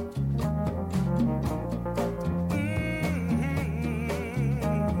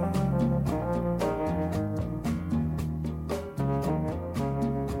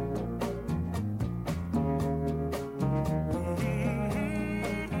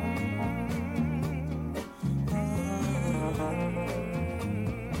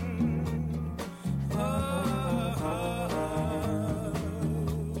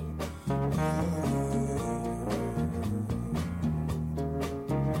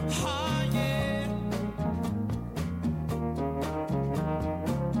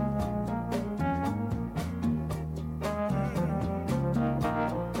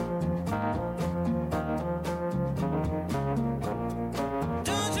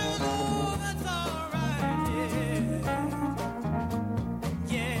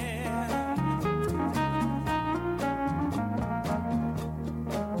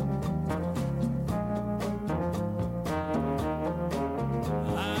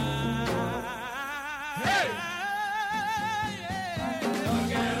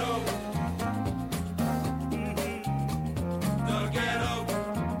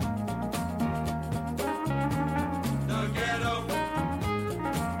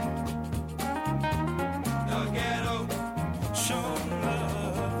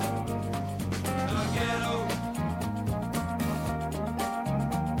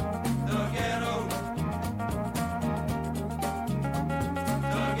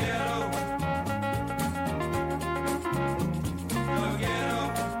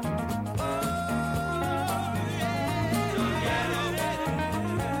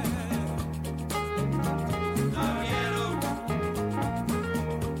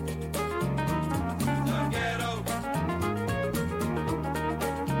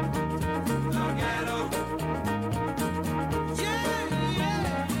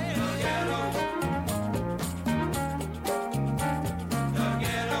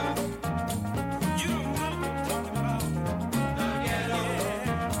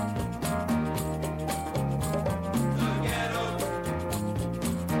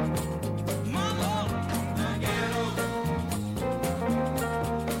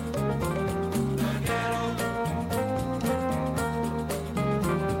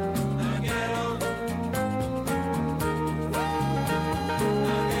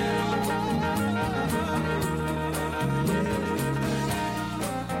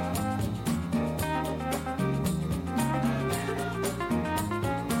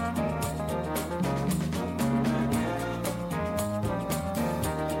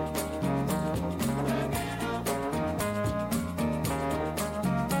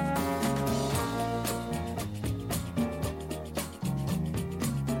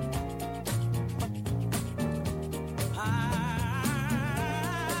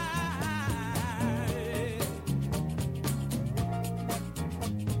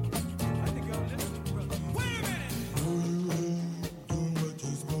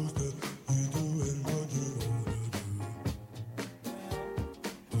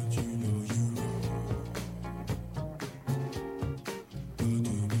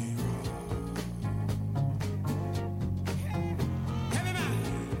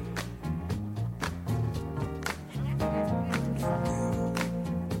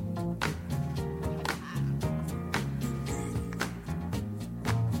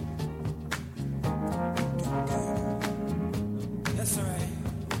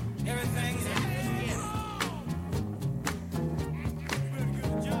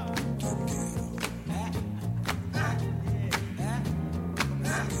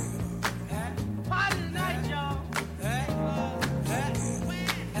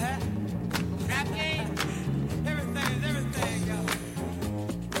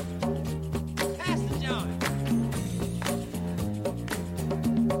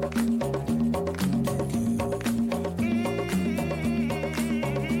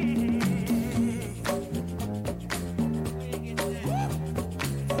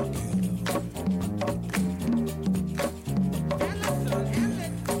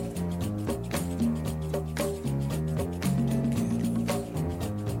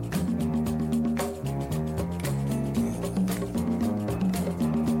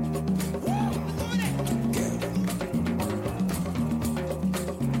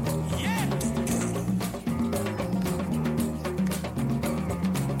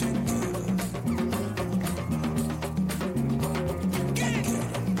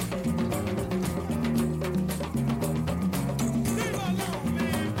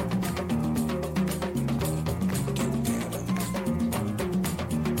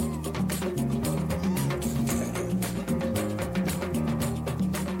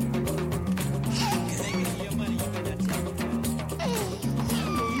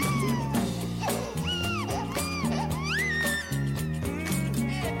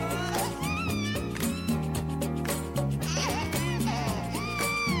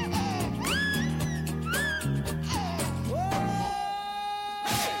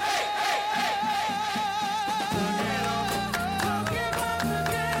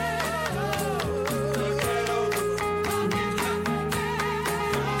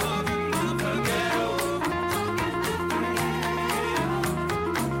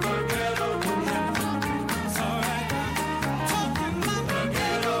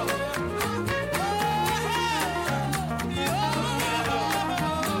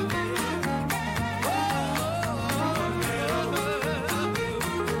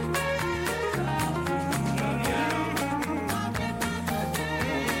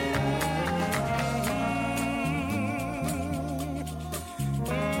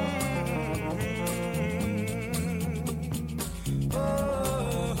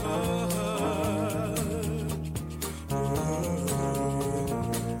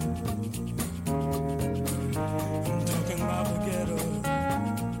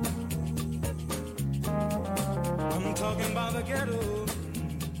 ghetto.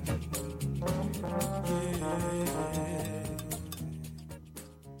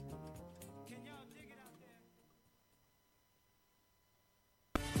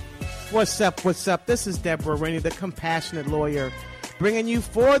 What's up? What's up? This is Deborah Rainey, the compassionate lawyer, bringing you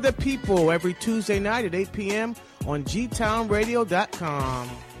For the People every Tuesday night at 8 p.m. on gtownradio.com.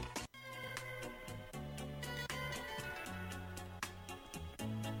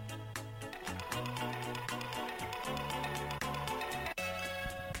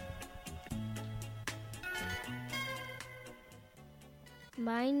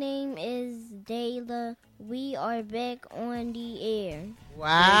 My name is Dayla. We are back on the air.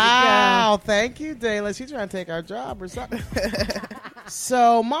 Wow. Thank you, Dayla. She's trying to take our job or something.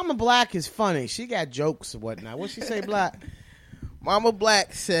 So, Mama Black is funny. She got jokes and whatnot. What'd she say, Black? Mama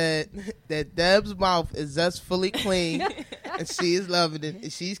Black said that Deb's mouth is thus fully clean, and she is loving it.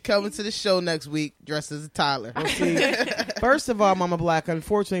 And she's coming to the show next week dressed as a toddler. Well, see, first of all, Mama Black,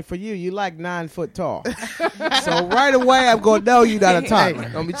 unfortunately for you, you like 9 foot tall. So right away, I'm going to know you're not a toddler.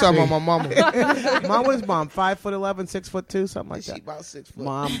 Don't be talking about my mama. Mama's mom, 5'11", 6'2", something like that. She about 6 foot.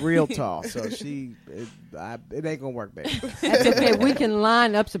 Mom, real tall. So it ain't going to work, baby. That's okay. We can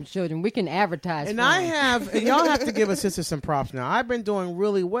line up some children. We can advertise. And for them. y'all have to give a sister some props now. I've been doing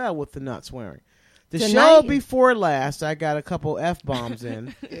really well with the nut swearing. The Tonight? show before last, I got a couple F-bombs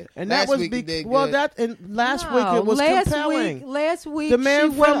in. And Last that was week you did well, good. last week it was compelling. Last week, The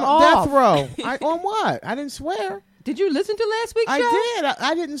man she went from off. Death Row. On what? I didn't swear. Did you listen to last week's show? I did.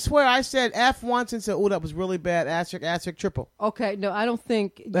 I didn't swear. I said F once and said, "Oh, that was really bad." Asterisk, triple. Okay, no, I don't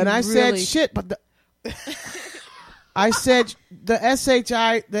think. Then I said shit, but I said the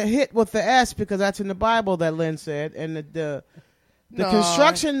SHI, the hit with the S because that's in the Bible that Lynn said, and the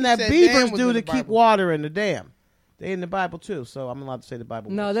construction that said beavers dam was do in to the keep Bible. water in the dam. They in the Bible too, so I'm allowed to say the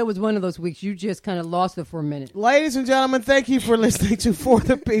Bible. No, that was one of those weeks you just kind of lost it for a minute. Ladies and gentlemen, thank you for listening to For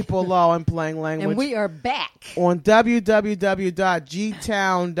the People Law and Playing Language. And we are back on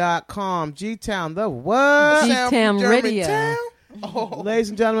www.gtown.com. G-Town, the what? G-Town Radio. Oh. Ladies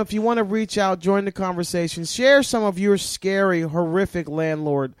and gentlemen, if you want to reach out, join the conversation, share some of your scary, horrific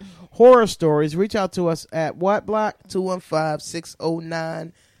landlord horror stories, reach out to us at what block?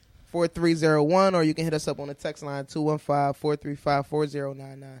 215-609-4301, or you can hit us up on the text line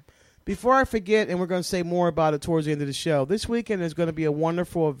 215-435-4099. Before I forget, and we're going to say more about it towards the end of the show, this weekend is going to be a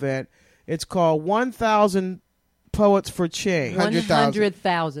wonderful event. It's called 1,000 Poets for Change.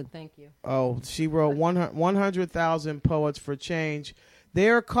 100,000. Thank you. Oh, she wrote 100,000 Poets for Change. They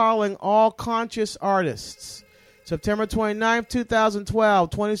are calling all conscious artists. September 29th, 2012,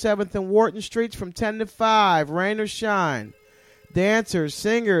 27th and Wharton Streets from 10 to 5, rain or shine. Dancers,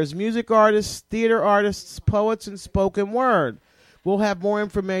 singers, music artists, theater artists, poets, and spoken word. We'll have more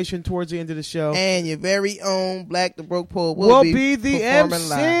information towards the end of the show. And your very own Black the Broke Poet will be the performing MC.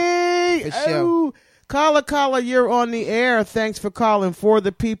 live. For sure. Ooh. Caller, you're on the air. Thanks for calling For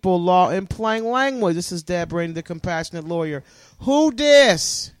the People Law and Playing Language. This is Deb Rainey, the compassionate lawyer. Who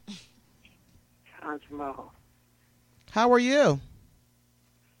dis? Jamal. How are you?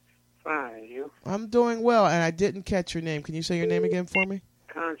 Fine, you? I'm doing well, and I didn't catch your name. Can you say your name again for me?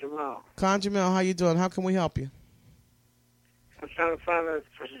 Jamal. Jamal, how you doing? How can we help you? I'm trying to find a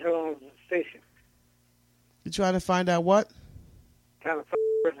person who owns the station. You trying to find out what? Trying to find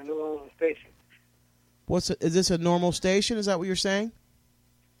a person who owns the station. Is this a normal station? Is that what you're saying?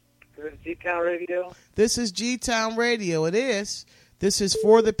 Is this G-Town Radio? This is G-Town Radio. It is. This is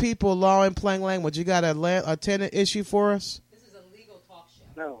For the People, Law and Playing Language. You got a tenant issue for us? This is a legal talk show.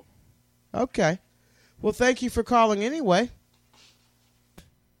 No. Okay. Well, thank you for calling anyway.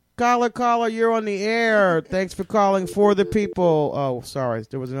 Caller, you're on the air. Thanks for calling For the People. Oh, sorry.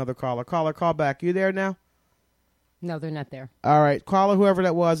 There was another caller. Caller, call back. You there now? No, they're not there. All right. Caller, whoever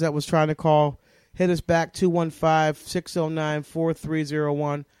that was trying to call, hit us back,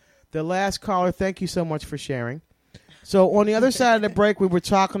 215-609-4301. The last caller, thank you so much for sharing. So on the other side of the break, we were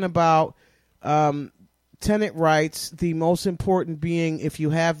talking about tenant rights, the most important being, if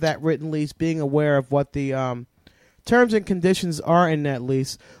you have that written lease, being aware of what the terms and conditions are in that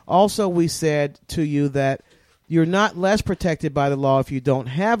lease. Also, we said to you that you're not less protected by the law if you don't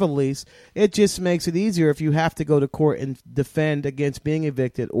have a lease. It just makes it easier if you have to go to court and defend against being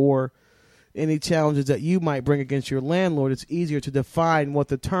evicted or any challenges that you might bring against your landlord. It's easier to define what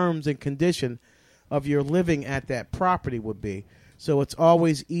the terms and condition of your living at that property would be. So it's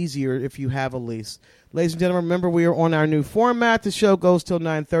always easier if you have a lease. Ladies and gentlemen, remember we are on our new format. The show goes till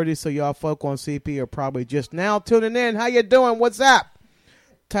 9:30, so y'all folk on CP are probably just now tuning in. How you doing? What's up?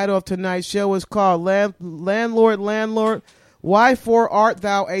 Title of tonight's show is called Landlord, Why For Art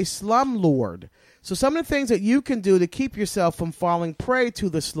Thou a Slumlord? So some of the things that you can do to keep yourself from falling prey to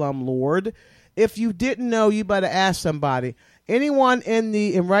the slumlord, if you didn't know, you better ask somebody. Anyone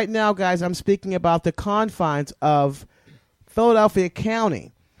and right now, guys, I'm speaking about the confines of Philadelphia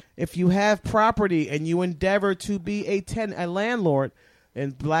County. If you have property and you endeavor to be a landlord,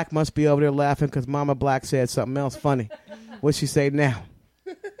 and Black must be over there laughing because Mama Black said something else funny. What'd she say now?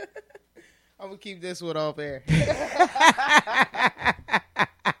 I'm going to keep this one off air.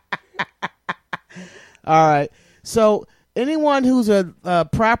 All right. So anyone who's a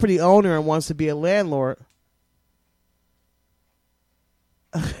property owner and wants to be a landlord.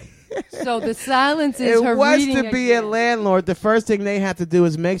 So the silence is her wants reading to be again. a landlord. The first thing they have to do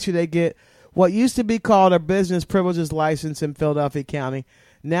is make sure they get what used to be called a business privileges license in Philadelphia County.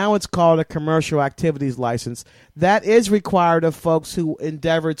 Now it's called a commercial activities license. That is required of folks who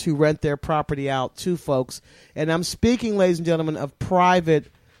endeavor to rent their property out to folks. And I'm speaking, ladies and gentlemen, of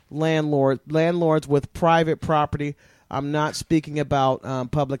private landlords with private property. I'm not speaking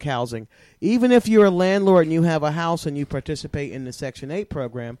about public housing. Even if you're a landlord and you have a house and you participate in the Section 8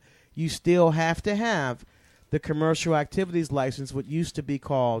 program, you still have to have the commercial activities license, what used to be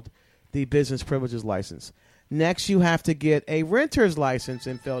called the business privileges license. Next, you have to get a renter's license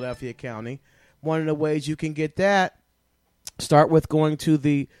in Philadelphia County. One of the ways you can get that, start with going to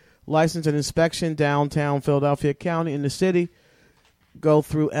the license and inspection downtown Philadelphia County in the city, go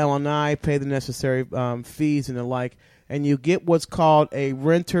through L&I, pay the necessary fees and the like, and you get what's called a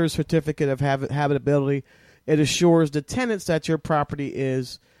renter's certificate of habitability. It assures the tenants that your property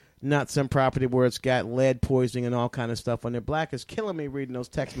is not some property where it's got lead poisoning and all kind of stuff on there. Black is killing me reading those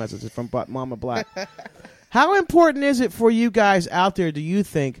text messages from Mama Black. How important is it for you guys out there, do you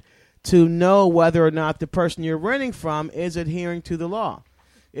think, to know whether or not the person you're renting from is adhering to the law?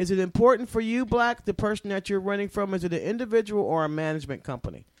 Is it important for you, Black, the person that you're renting from? Is it an individual or a management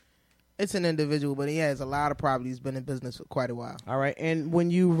company? It's an individual, but he has a lot of property. He's been in business for quite a while. All right. And when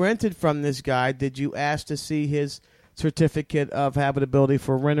you rented from this guy, did you ask to see his certificate of habitability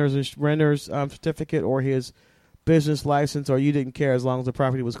for renter's certificate or his business license, or you didn't care as long as the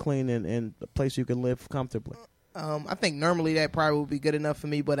property was clean and a place you can live comfortably? I think normally that probably would be good enough for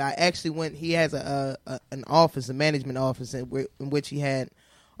me, but I actually went. He has an office, a management office, in which he had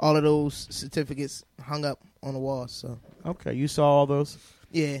all of those certificates hung up on the wall. So okay, you saw all those?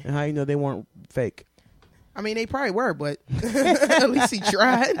 Yeah. And how you know they weren't fake? I mean, they probably were, but at least he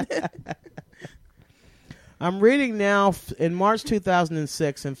tried. I'm reading now in March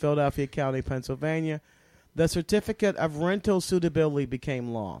 2006 in Philadelphia County, Pennsylvania, the Certificate of Rental Suitability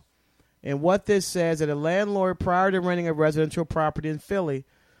became law. And what this says that a landlord prior to renting a residential property in Philly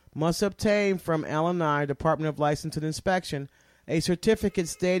must obtain from L&I, Department of License and Inspection, a certificate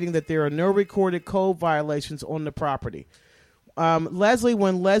stating that there are no recorded code violations on the property. Leslie,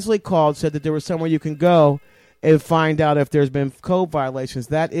 when Leslie called, said that there was somewhere you can go and find out if there's been code violations.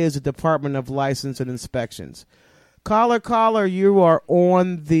 That is the Department of License and Inspections. Caller, you are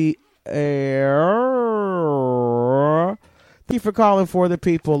on the air. Thank you for calling For the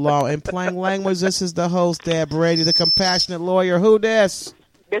People Law in plain language. This is the host, Dad Brady, the compassionate lawyer. Who this?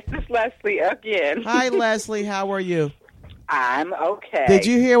 This is Leslie again. Hi, Leslie. How are you? I'm okay. Did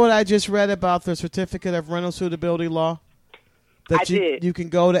you hear what I just read about the Certificate of Rental Suitability Law? I did. You can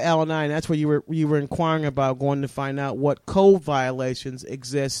go to L&I, and that's where you were inquiring about going to find out what code violations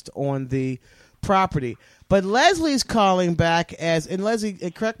exist on the property. But Leslie's calling back and Leslie,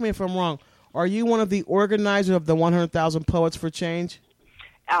 correct me if I'm wrong, are you one of the organizers of the 100,000 Poets for Change?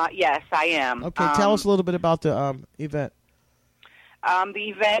 Yes, I am. Okay, tell us a little bit about the event. The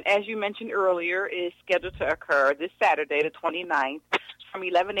event, as you mentioned earlier, is scheduled to occur this Saturday, the 29th, from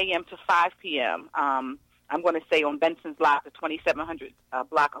 11 a.m. to 5 p.m. I'm going to say on Benson's lot, the 2700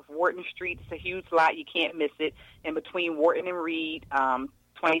 block of Wharton Street. It's a huge lot. You can't miss it. In between Wharton and Reed,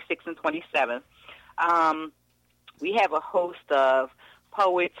 26th and 27th. We have a host of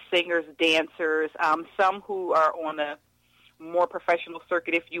poets, singers, dancers, some who are on a more professional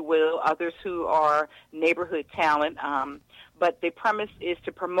circuit, if you will, others who are neighborhood talent. But the premise is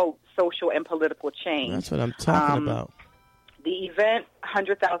to promote social and political change. That's what I'm talking about. The event,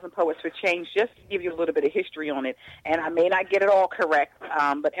 100,000 Poets for Change, just to give you a little bit of history on it, and I may not get it all correct,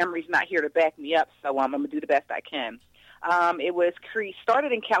 but Emery's not here to back me up, so I'm going to do the best I can. It was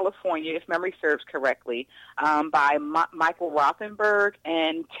started in California, if memory serves correctly, by Michael Rothenberg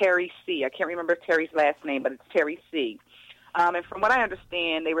and Terry C. I can't remember Terry's last name, but it's Terry C. And from what I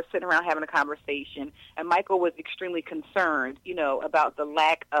understand, they were sitting around having a conversation, and Michael was extremely concerned, about the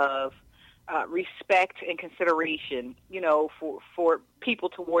lack of respect and consideration, for people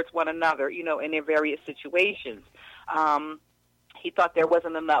towards one another, in their various situations. He thought there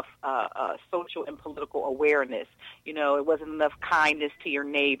wasn't enough social and political awareness. You know, it wasn't enough kindness to your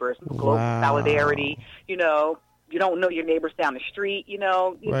neighbors, global solidarity. You know, you don't know your neighbors down the street. You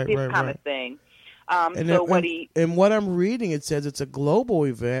know, this kind of thing. And what I'm reading, it says it's a global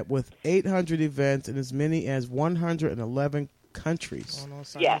event with 800 events in as many as 111 countries.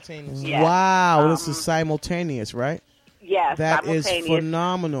 Yes. Wow, this is simultaneous, right? Yes, that is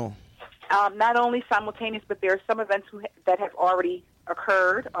phenomenal. Not only simultaneous, but there are some events that have already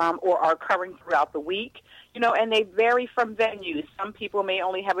occurred or are occurring throughout the week. You know, and they vary from venues. Some people may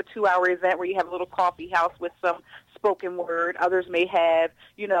only have a 2-hour event where you have a little coffee house with some spoken word. Others may have,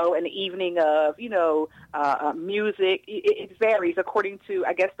 you know, an evening of, you know, music. It varies according to,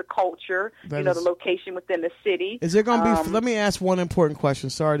 I guess, the culture, the location within the city. Is there going to be, let me ask one important question.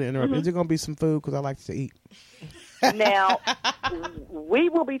 Sorry to interrupt. Is there going to be some food? Because I like to eat. Now, we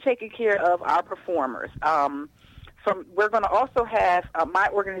will be taking care of our performers. We're going to also have my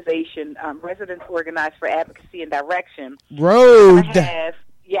organization, Residents Organized for Advocacy and Direction. Road.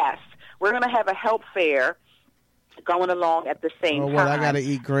 We're going to have a help fair going along at the same time. I got to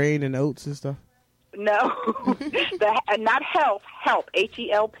eat grain and oats and stuff? No, not help,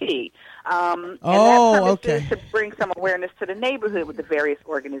 H-E-L-P. And okay. To bring some awareness to the neighborhood with the various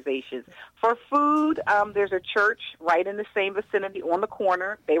organizations. For food, there's a church right in the same vicinity on the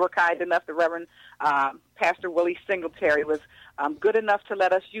corner. They were kind enough, the Reverend Pastor Willie Singletary was good enough to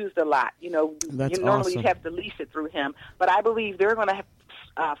let us use the lot. You know, normally you'd have to lease it through him. But I believe they're going to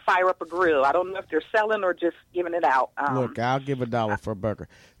fire up a grill. I don't know if they're selling or just giving it out. Look, I'll give $1 for a burger.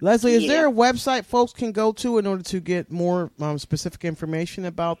 Leslie, is there a website folks can go to in order to get more specific information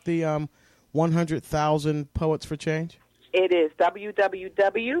about the 100,000 Poets for Change? It is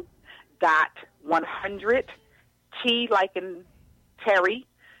www.100, T like in Terry,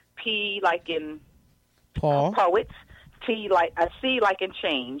 P like in Paul, poets, C like in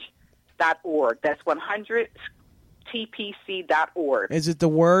change.org. That's 100. TPC.org. Is it the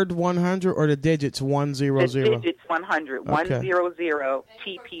word 100 or the digits 100? The digits 100, 100,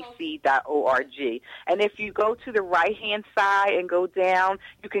 TPC.org. And if you go to the right-hand side and go down,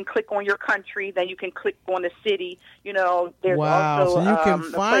 you can click on your country, then you can click on the city. You know, there's also so you can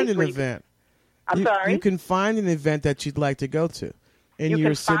find an event. I'm sorry? You can find an event that you'd like to go to in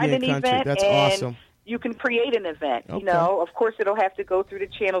your city and country. That's awesome. You can create an event. Okay. You know, of course, it'll have to go through the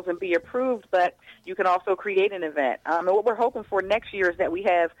channels and be approved, but you can also create an event. And what we're hoping for next year is that we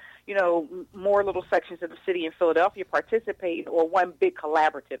have, you know, more little sections of the city in Philadelphia participate or one big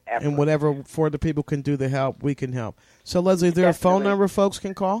collaborative effort. And whatever for the people can do to help, we can help. So, Leslie, is there a phone number folks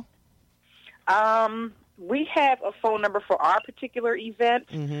can call? We have a phone number for our particular event.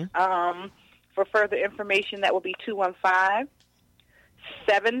 Mm-hmm. For further information, that will be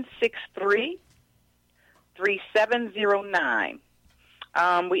 215-763-3709.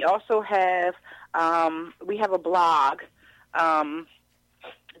 We also have we have a blog going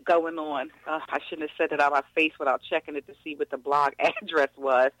on. I shouldn't have said it on my face without checking it to see what the blog address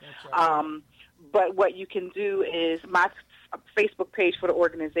was. But what you can do is my Facebook page for the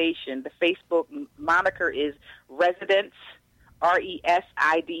organization. The Facebook moniker is Residents,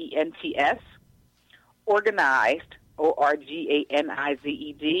 RESIDENTS, Organized,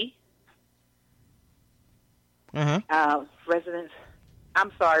 ORGANIZED. Residents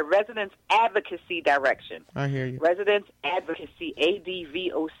Advocacy Direction. I hear you. Residents Advocacy,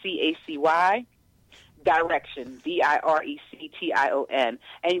 ADVOCACY, Direction, DIRECTION.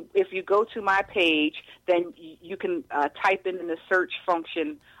 And if you go to my page, then you can type in the search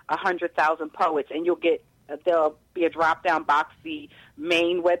function 100,000 Poets, and you'll get there'll be a drop-down box. The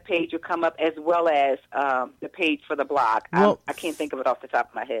main web page will come up, as well as the page for the blog. I can't think of it off the top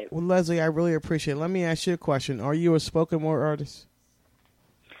of my head. Well, Leslie, I really appreciate it. Let me ask you a question. Are you a spoken word artist?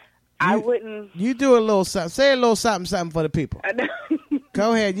 I wouldn't. You do a little something. Say a little something for the people.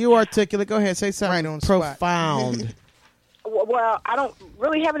 Go ahead. You articulate. Go ahead. Say something on profound. Well, I don't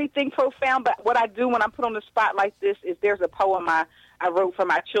really have anything profound, but what I do when I'm put on the spot like this is there's a poem I wrote for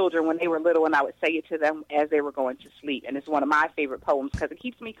my children when they were little, and I would say it to them as they were going to sleep. And it's one of my favorite poems because it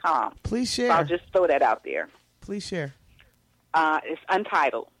keeps me calm. Please share. So I'll just throw that out there. Please share. It's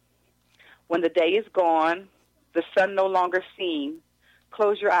untitled. When the day is gone, the sun no longer seen,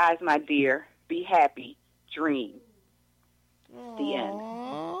 close your eyes, my dear. Be happy. Dream. The end.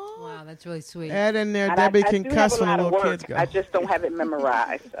 Wow, that's really sweet. Add in there, Debbie can cuss when the little kids go. I just don't have it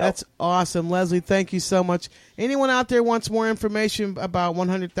memorized. So. That's awesome. Leslie, thank you so much. Anyone out there wants more information about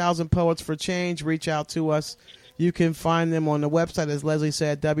 100,000 Poets for Change, reach out to us. You can find them on the website, as Leslie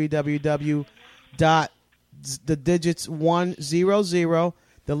said, www.100,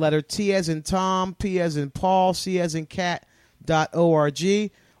 the letter T as in Tom, P as in Paul, C as in cat,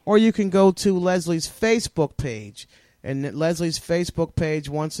 or you can go to Leslie's Facebook page. And Leslie's Facebook page,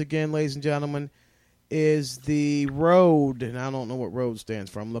 once again, ladies and gentlemen, is the Road, and I don't know what Road stands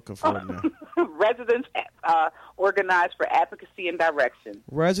for. I'm looking for it now. Residents Organized for Advocacy and Direction.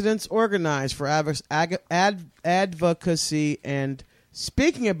 Residents Organized for Advocacy and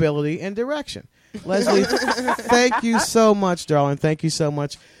Speaking Ability and Direction. Leslie, thank you so much, darling. Thank you so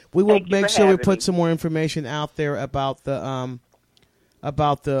much. We will make sure we put some more information out there about the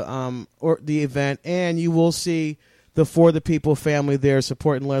event, and you will see the For the People family there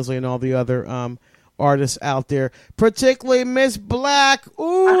supporting Leslie and all the other artists out there, particularly Miss Black.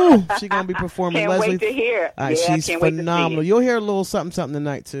 Ooh, she's gonna be performing. Can't Leslie, wait to hear. She's phenomenal. You'll hear a little something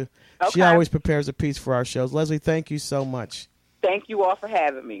tonight too. Okay. She always prepares a piece for our shows. Leslie, thank you so much. Thank you all for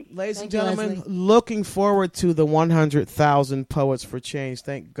having me. Ladies and gentlemen, looking forward to the 100,000 Poets for Change.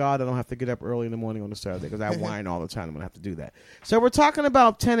 Thank God I don't have to get up early in the morning on a Saturday because I whine all the time. I'm going to have to do that. So we're talking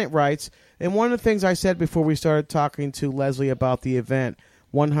about tenant rights. And one of the things I said before we started talking to Leslie about the event,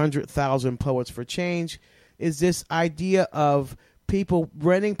 100,000 Poets for Change, is this idea of people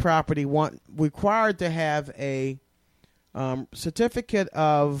renting property required to have a certificate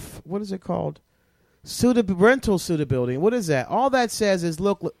of, what is it called? Rental suitability. What is that? All that says is,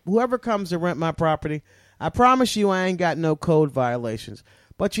 look, whoever comes to rent my property, I promise you I ain't got no code violations.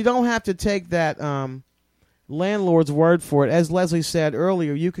 But you don't have to take that landlord's word for it. As Leslie said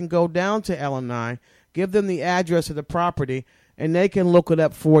earlier, you can go down to L&I, give them the address of the property, and they can look it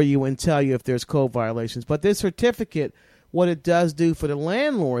up for you and tell you if there's code violations. But this certificate, what it does do for the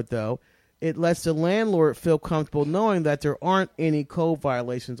landlord, though, it lets the landlord feel comfortable knowing that there aren't any code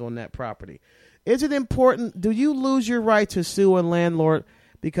violations on that property. Is it important? Do you lose your right to sue a landlord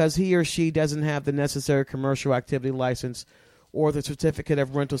because he or she doesn't have the necessary commercial activity license or the certificate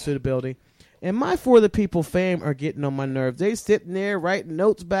of rental suitability? And my For the People fam are getting on my nerves. They sitting there writing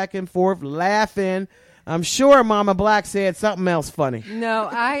notes back and forth, laughing. I'm sure Mama Black said something else funny. No,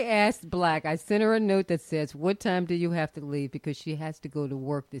 I asked Black. I sent her a note that says, what time do you have to leave? Because she has to go to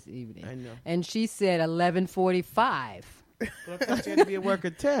work this evening. I know. And she said 11:45. Well, I thought she had to be at work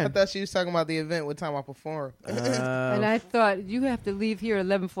at 10. I thought she was talking about the event, what time I perform. And I thought, you have to leave here at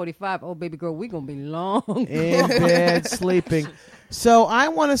 11:45. Oh, baby girl, we're going to be long. In bed, sleeping. So I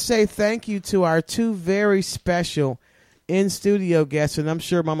want to say thank you to our two very special in-studio guests, and I'm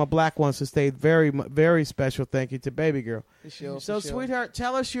sure Mama Black wants to say very, very special thank you to baby girl. So, sweetheart,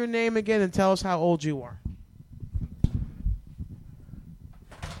 tell us your name again and tell us how old you are.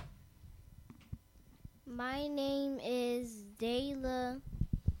 My name is Dayla,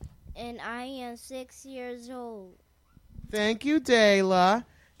 and I am 6 years old. Thank you, Dayla.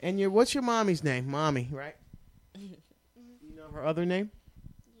 And what's your mommy's name? Mommy, right? You know her other name?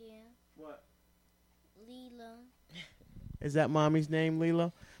 Yeah. What? Leela. Is that mommy's name,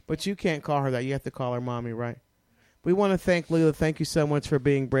 Leela? But you can't call her that. You have to call her mommy, right? We want to thank Leela. Thank you so much for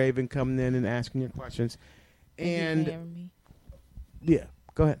being brave and coming in and asking your questions. Thank you for having me. Yeah,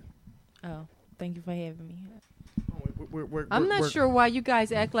 go ahead. Oh, thank you for having me. I'm not sure why you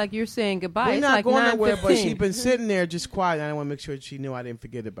guys act like you're saying goodbye. We're it's not like going 9:15. nowhere, but she's been sitting there just quiet. And I want to make sure she knew I didn't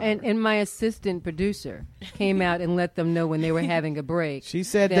forget about her. And my assistant producer came out and let them know when they were having a break. She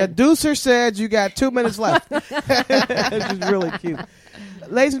said that Deucer said you got 2 minutes left. Which is really cute.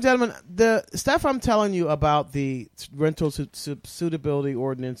 Ladies and gentlemen, the stuff I'm telling you about the rental suitability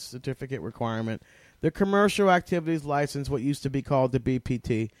ordinance certificate requirement, the commercial activities license, what used to be called the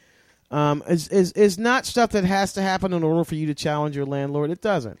BPT, is not stuff that has to happen in order for you to challenge your landlord. It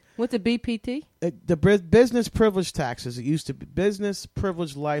doesn't. What's a BPT? The business privilege taxes. It used to be business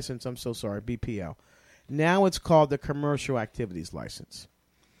privilege license. I'm so sorry, BPL. Now it's called the commercial activities license.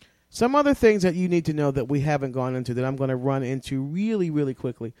 Some other things that you need to know that we haven't gone into that I'm going to run into really, really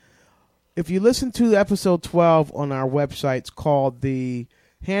quickly. If you listen to episode 12 on our website, it's called The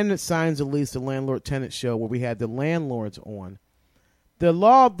Hand That Signs the Lease, the Landlord-Tenant Show, where we had the landlords on. The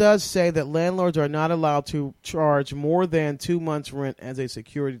law does say that landlords are not allowed to charge more than 2 months' rent as a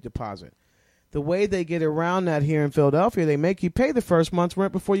security deposit. The way they get around that here in Philadelphia, they make you pay the first month's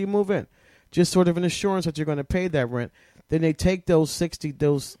rent before you move in. Just sort of an assurance that you're going to pay that rent. Then they take those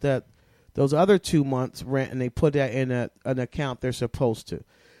other 2 months' rent and they put that in an account they're supposed to.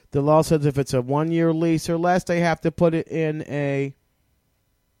 The law says if it's a 1-year lease or less, they have to put it in a...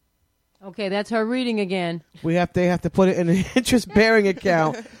 Okay, that's her reading again. They have to put it in an interest-bearing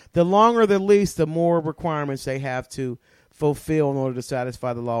account. The longer the lease, the more requirements they have to fulfill in order to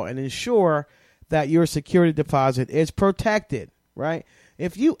satisfy the law and ensure that your security deposit is protected, right?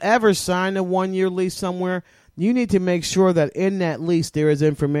 If you ever sign a 1-year lease somewhere, you need to make sure that in that lease there is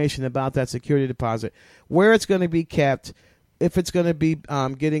information about that security deposit, where it's going to be kept, if it's going to be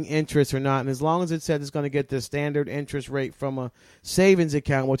getting interest or not. And as long as it said it's going to get the standard interest rate from a savings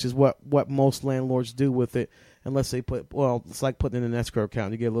account, which is what most landlords do with it, unless they it's like putting in an escrow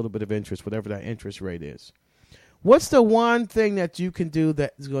account. You get a little bit of interest, whatever that interest rate is. What's the one thing that you can do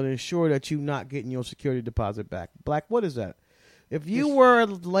that is going to ensure that you're not getting your security deposit back? Black, what is that? If you were a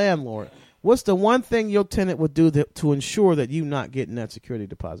landlord, what's the one thing your tenant would do to ensure that you're not getting that security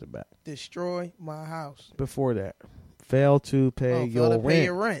deposit back? Destroy my house. Before that, fail to pay your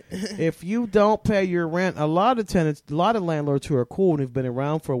rent. If you don't pay your rent, a lot of landlords who are cool and have been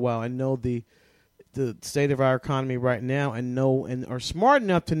around for a while and know the state of our economy right now and are smart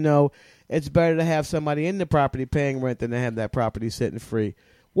enough to know it's better to have somebody in the property paying rent than to have that property sitting free.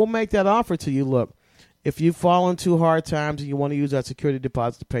 We'll make that offer to you. Look, if you fall into hard times and you want to use that security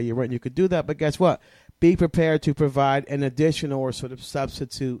deposit to pay your rent, you could do that. But guess what? Be prepared to provide an additional or sort of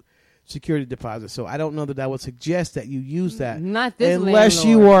substitute security deposit. So I don't know that I would suggest that you use that. Not this unless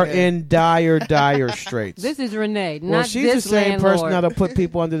landlord. you are in dire straits. This is Renee. Well, not she's this the same landlord. person that'll put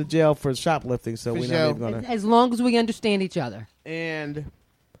people under the jail for shoplifting. So we're not even going to. As long as we understand each other. And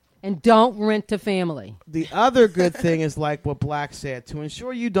don't rent to family. The other good thing is like what Black said. To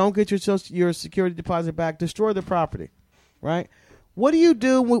ensure you don't get your security deposit back, destroy the property, right? What do you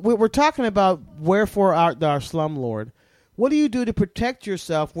do? We're talking about wherefore art thou slumlord. What do you do to protect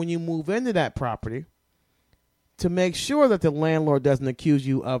yourself when you move into that property to make sure that the landlord doesn't accuse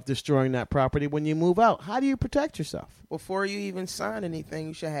you of destroying that property when you move out? How do you protect yourself? Before you even sign anything,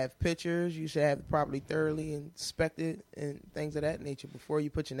 you should have pictures. You should have the property thoroughly inspected and things of that nature before you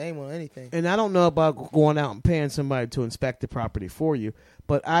put your name on anything. And I don't know about going out and paying somebody to inspect the property for you,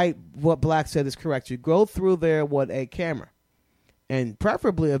 but what Black said is correct. You go through there with a camera, and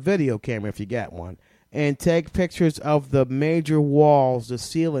preferably a video camera if you got one, and take pictures of the major walls, the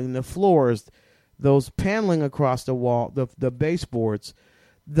ceiling, the floors, those paneling across the wall, the baseboards,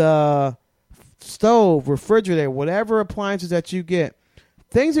 the stove, refrigerator, whatever appliances that you get.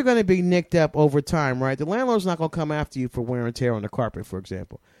 Things are going to be nicked up over time, right? The landlord's not going to come after you for wear and tear on the carpet, for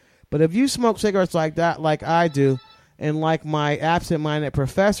example. But if you smoke cigarettes like that, like I do, and like my absent-minded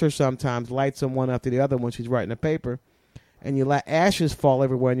professor sometimes lights them one after the other when she's writing a paper, and you let ashes fall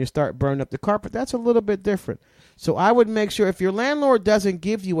everywhere and you start burning up the carpet, that's a little bit different. So I would make sure if your landlord doesn't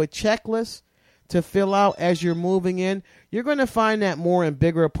give you a checklist to fill out as you're moving in, you're going to find that more in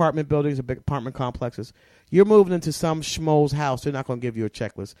bigger apartment buildings and big apartment complexes. You're moving into some schmo's house, they're not going to give you a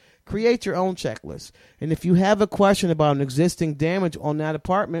checklist. Create your own checklist. And if you have a question about an existing damage on that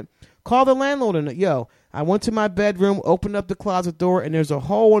apartment, call the landlord and, yo, I went to my bedroom, opened up the closet door, and there's a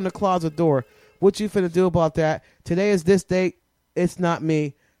hole in the closet door. What you finna do about that? Today is this date. It's not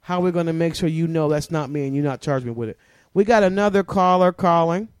me. How are we going to make sure you know that's not me and you not charge me with it? We got another caller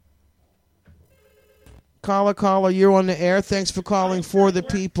calling. Caller, you're on the air. Thanks for calling For the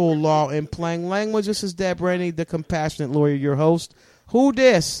People Law in Plain Language. This is Deb Rainey, the compassionate lawyer, your host. Who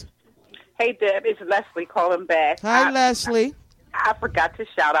this? Hey, Deb, it's Leslie calling back. Hi, Leslie. I forgot to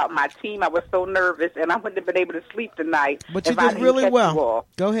shout out my team. I was so nervous, and I wouldn't have been able to sleep tonight. But you did really well.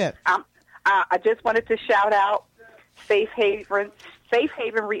 Go ahead. I just wanted to shout out Safe Haven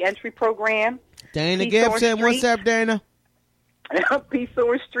Reentry Program. Dana Gibson, what's up, Dana? Peace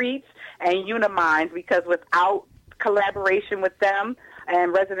on Streets and Unimind, because without collaboration with them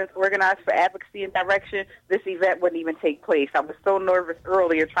and Residents Organized for Advocacy and Direction, this event wouldn't even take place. I was so nervous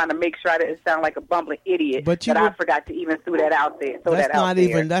earlier trying to make sure I didn't sound like a bumbling idiot that I forgot to even throw that out there.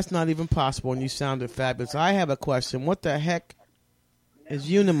 That's not even possible, and you sounded fabulous. I have a question. What the heck is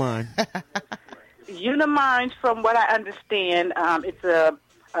Unimind? Unimind, from what I understand, it's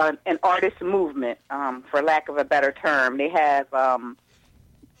an artist movement, for lack of a better term. They have,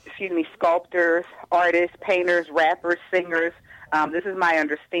 sculptors, artists, painters, rappers, singers. This is my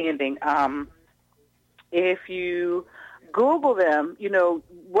understanding. If you Google them,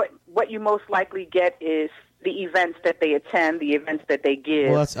 what you most likely get is the events that they attend, the events that they give.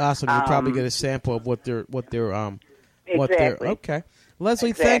 Well, that's awesome. You probably get a sample of what they're exactly. Okay.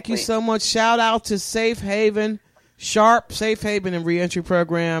 Leslie, Thank you so much. Shout out to Safe Haven, Sharp, Safe Haven and Reentry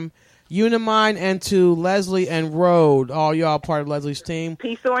Program, Unimind, and to Leslie and Road. All y'all part of Leslie's team.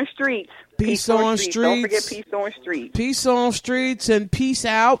 Peace on Streets. Peace on Streets. Don't forget Peace on Streets. Peace on Streets and peace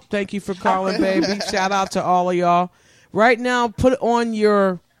out. Thank you for calling, baby. Shout out to all of y'all. Right now, get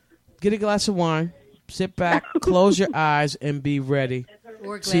a glass of wine, sit back, close your eyes, and be ready.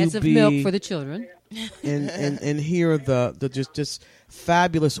 Or a glass of milk for the children. And hear the just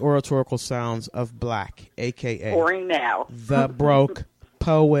fabulous oratorical sounds of Black, a.k.a. Pouring now. The Broke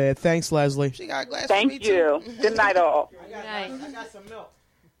Poet. Thanks, Leslie. She got a glass Thank for me, you. too. Good night, all. I got some milk.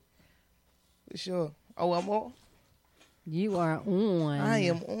 For sure. Oh, one more? You are on. I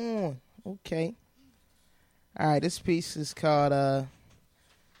am on. Okay. All right, this piece is called The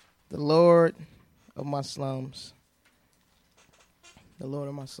Lord of My Slums. The Lord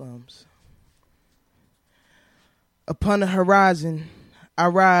of My Slums. Upon the horizon, I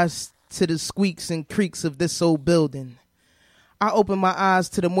rise to the squeaks and creaks of this old building. I open my eyes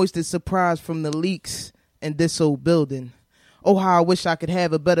to the moisture surprise from the leaks in this old building. Oh, how I wish I could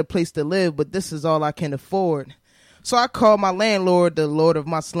have a better place to live, but this is all I can afford. So I call my landlord, the Lord of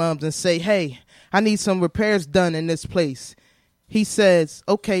my slums, and say, hey, I need some repairs done in this place. He says,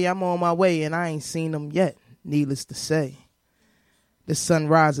 okay, I'm on my way, and I ain't seen them yet, needless to say. The sun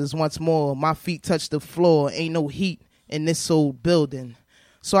rises once more. My feet touch the floor. Ain't no heat in this old building.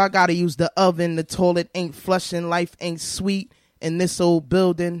 So I gotta use the oven. The toilet ain't flushing. Life ain't sweet in this old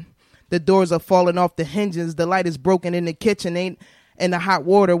building. The doors are falling off the hinges. The light is broken in the kitchen, and the hot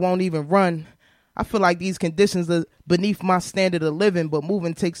water won't even run. I feel like these conditions are beneath my standard of living, but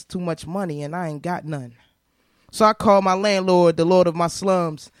moving takes too much money, and I ain't got none. So I call my landlord, the Lord of my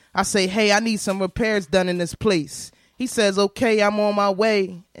slums. I say, hey, I need some repairs done in this place. He says, okay, I'm on my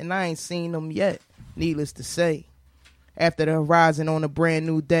way, and I ain't seen them yet, needless to say. After the horizon on a brand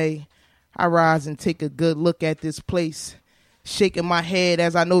new day, I rise and take a good look at this place, shaking my head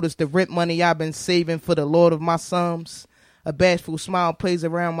as I notice the rent money I've been saving for the Lord of my slums. A bashful smile plays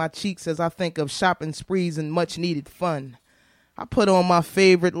around my cheeks as I think of shopping sprees and much needed fun. I put on my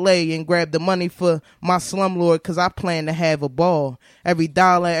favorite lei and grab the money for my slumlord because I plan to have a ball. Every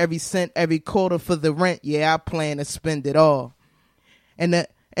dollar, every cent, every quarter for the rent, yeah, I plan to spend it all. And the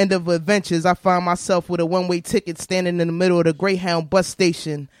end of adventures, I find myself with a one-way ticket standing in the middle of the Greyhound bus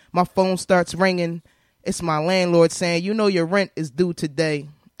station. My phone starts ringing. It's my landlord saying, you know your rent is due today.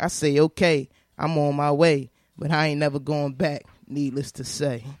 I say, okay, I'm on my way, but I ain't never going back, needless to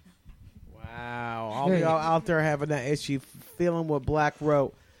say. Wow. All y'all out there having that issue, feeling what Black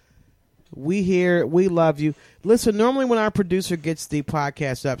wrote. We hear, we love you. Listen, normally when our producer gets the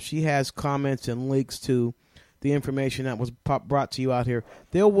podcast up, she has comments and links to the information that was brought to you out here.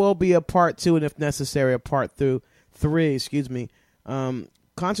 There will be a part 2 and if necessary, a part 3,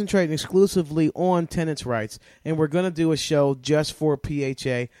 concentrating exclusively on tenants' rights. And we're going to do a show just for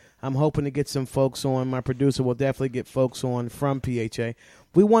PHA. I'm hoping to get some folks on. My producer will definitely get folks on from PHA.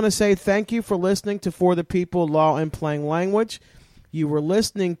 We want to say thank you for listening to For the People, Law and Plain Language. You were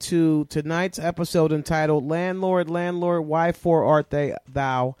listening to tonight's episode entitled Landlord, Landlord, Why For Art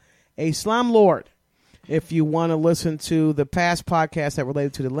Thou a Slumlord? If you want to listen to the past podcasts that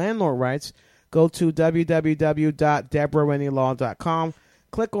related to the landlord rights, go to www.deborahrennielaw.com.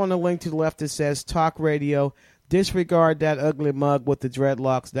 Click on the link to the left that says Talk Radio. Disregard that ugly mug with the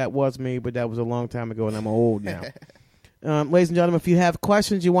dreadlocks. That was me, but that was a long time ago, and I'm old now. Ladies and gentlemen, if you have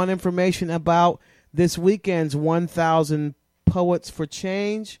questions, you want information about this weekend's 1,000 Poets for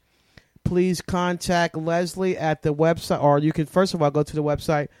Change, please contact Leslie at the website, or you can first of all go to the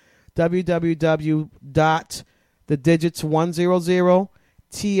website www.thedigits100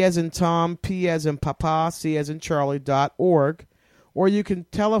 T as in Tom, P as in Papa, C as in Charlie.org, or you can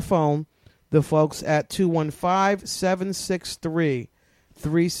telephone the folks at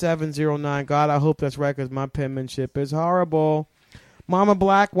 215-763-3709. God, I hope that's right because my penmanship is horrible. Mama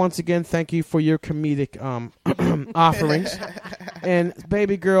Black, once again, thank you for your comedic offerings. And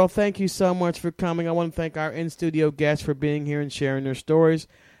baby girl, thank you so much for coming. I want to thank our in-studio guests for being here and sharing their stories.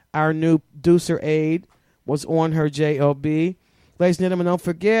 Our new producer aide was on her JOB. Ladies and gentlemen, don't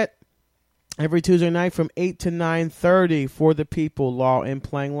forget, every Tuesday night from 8 to 9:30 For the People, Law and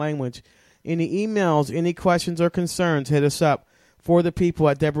Plain Language. Any emails, any questions or concerns, hit us up.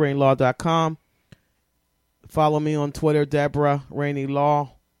 forthepeople@DeborahRaineyLaw.com. Follow me on Twitter, Deborah Rainey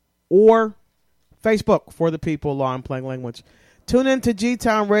Law, or Facebook, For the People, Law and Plain Language. Tune in to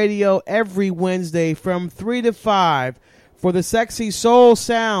G-Town Radio every Wednesday from 3 to 5 for the sexy soul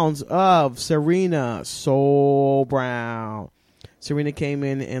sounds of Serena Soul Brown. Serena came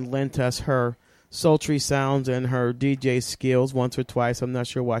in and lent us her sultry sounds and her DJ skills once or twice. I'm not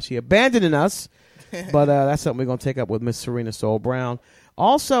sure why she abandoned us, but that's something we're going to take up with Miss Serena Soul Brown.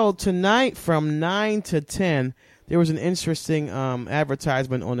 Also, tonight from 9 to 10, there was an interesting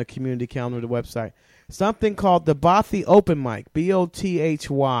advertisement on the community calendar of the website. Something called the Bothy Open Mic,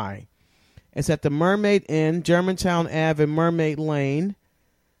 B-O-T-H-Y. It's at the Mermaid Inn, Germantown Ave, and Mermaid Lane.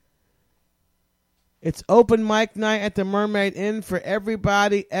 It's open mic night at the Mermaid Inn for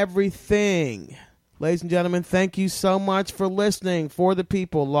everybody, everything. Ladies and gentlemen, thank you so much for listening. For the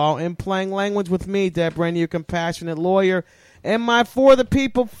People, Law and Plain Language with me, Deb Rainey, your compassionate lawyer, and my For the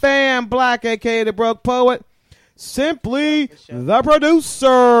People fam, Black, a.k.a. the Broke Poet. Simply the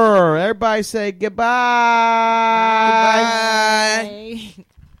producer. Everybody say goodbye. Bye.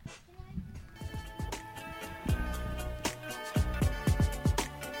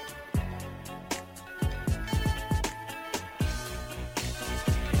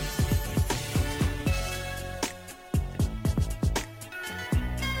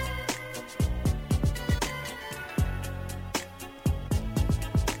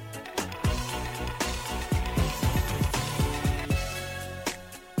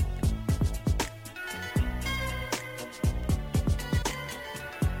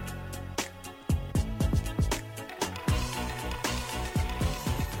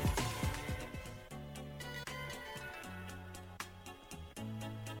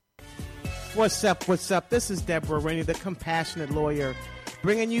 What's up? What's up? This is Deborah Rainey, the compassionate lawyer,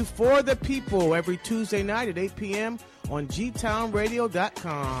 bringing you For the People every Tuesday night at 8 p.m. on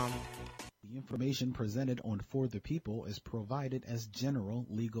gtownradio.com. The information presented on For the People is provided as general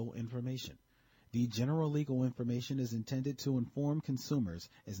legal information. The general legal information is intended to inform consumers,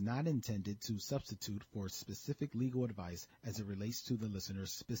 is not intended to substitute for specific legal advice as it relates to the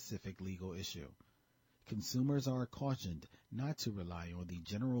listener's specific legal issue. Consumers are cautioned not to rely on the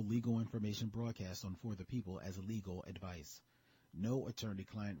general legal information broadcast on For the People as legal advice. No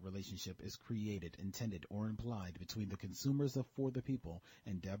attorney-client relationship is created, intended, or implied between the consumers of For the People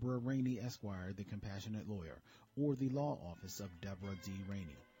and Deborah Rainey, Esquire, the compassionate lawyer, or the law office of Deborah D.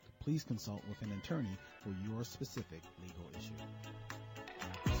 Rainey. Please consult with an attorney for your specific legal issue.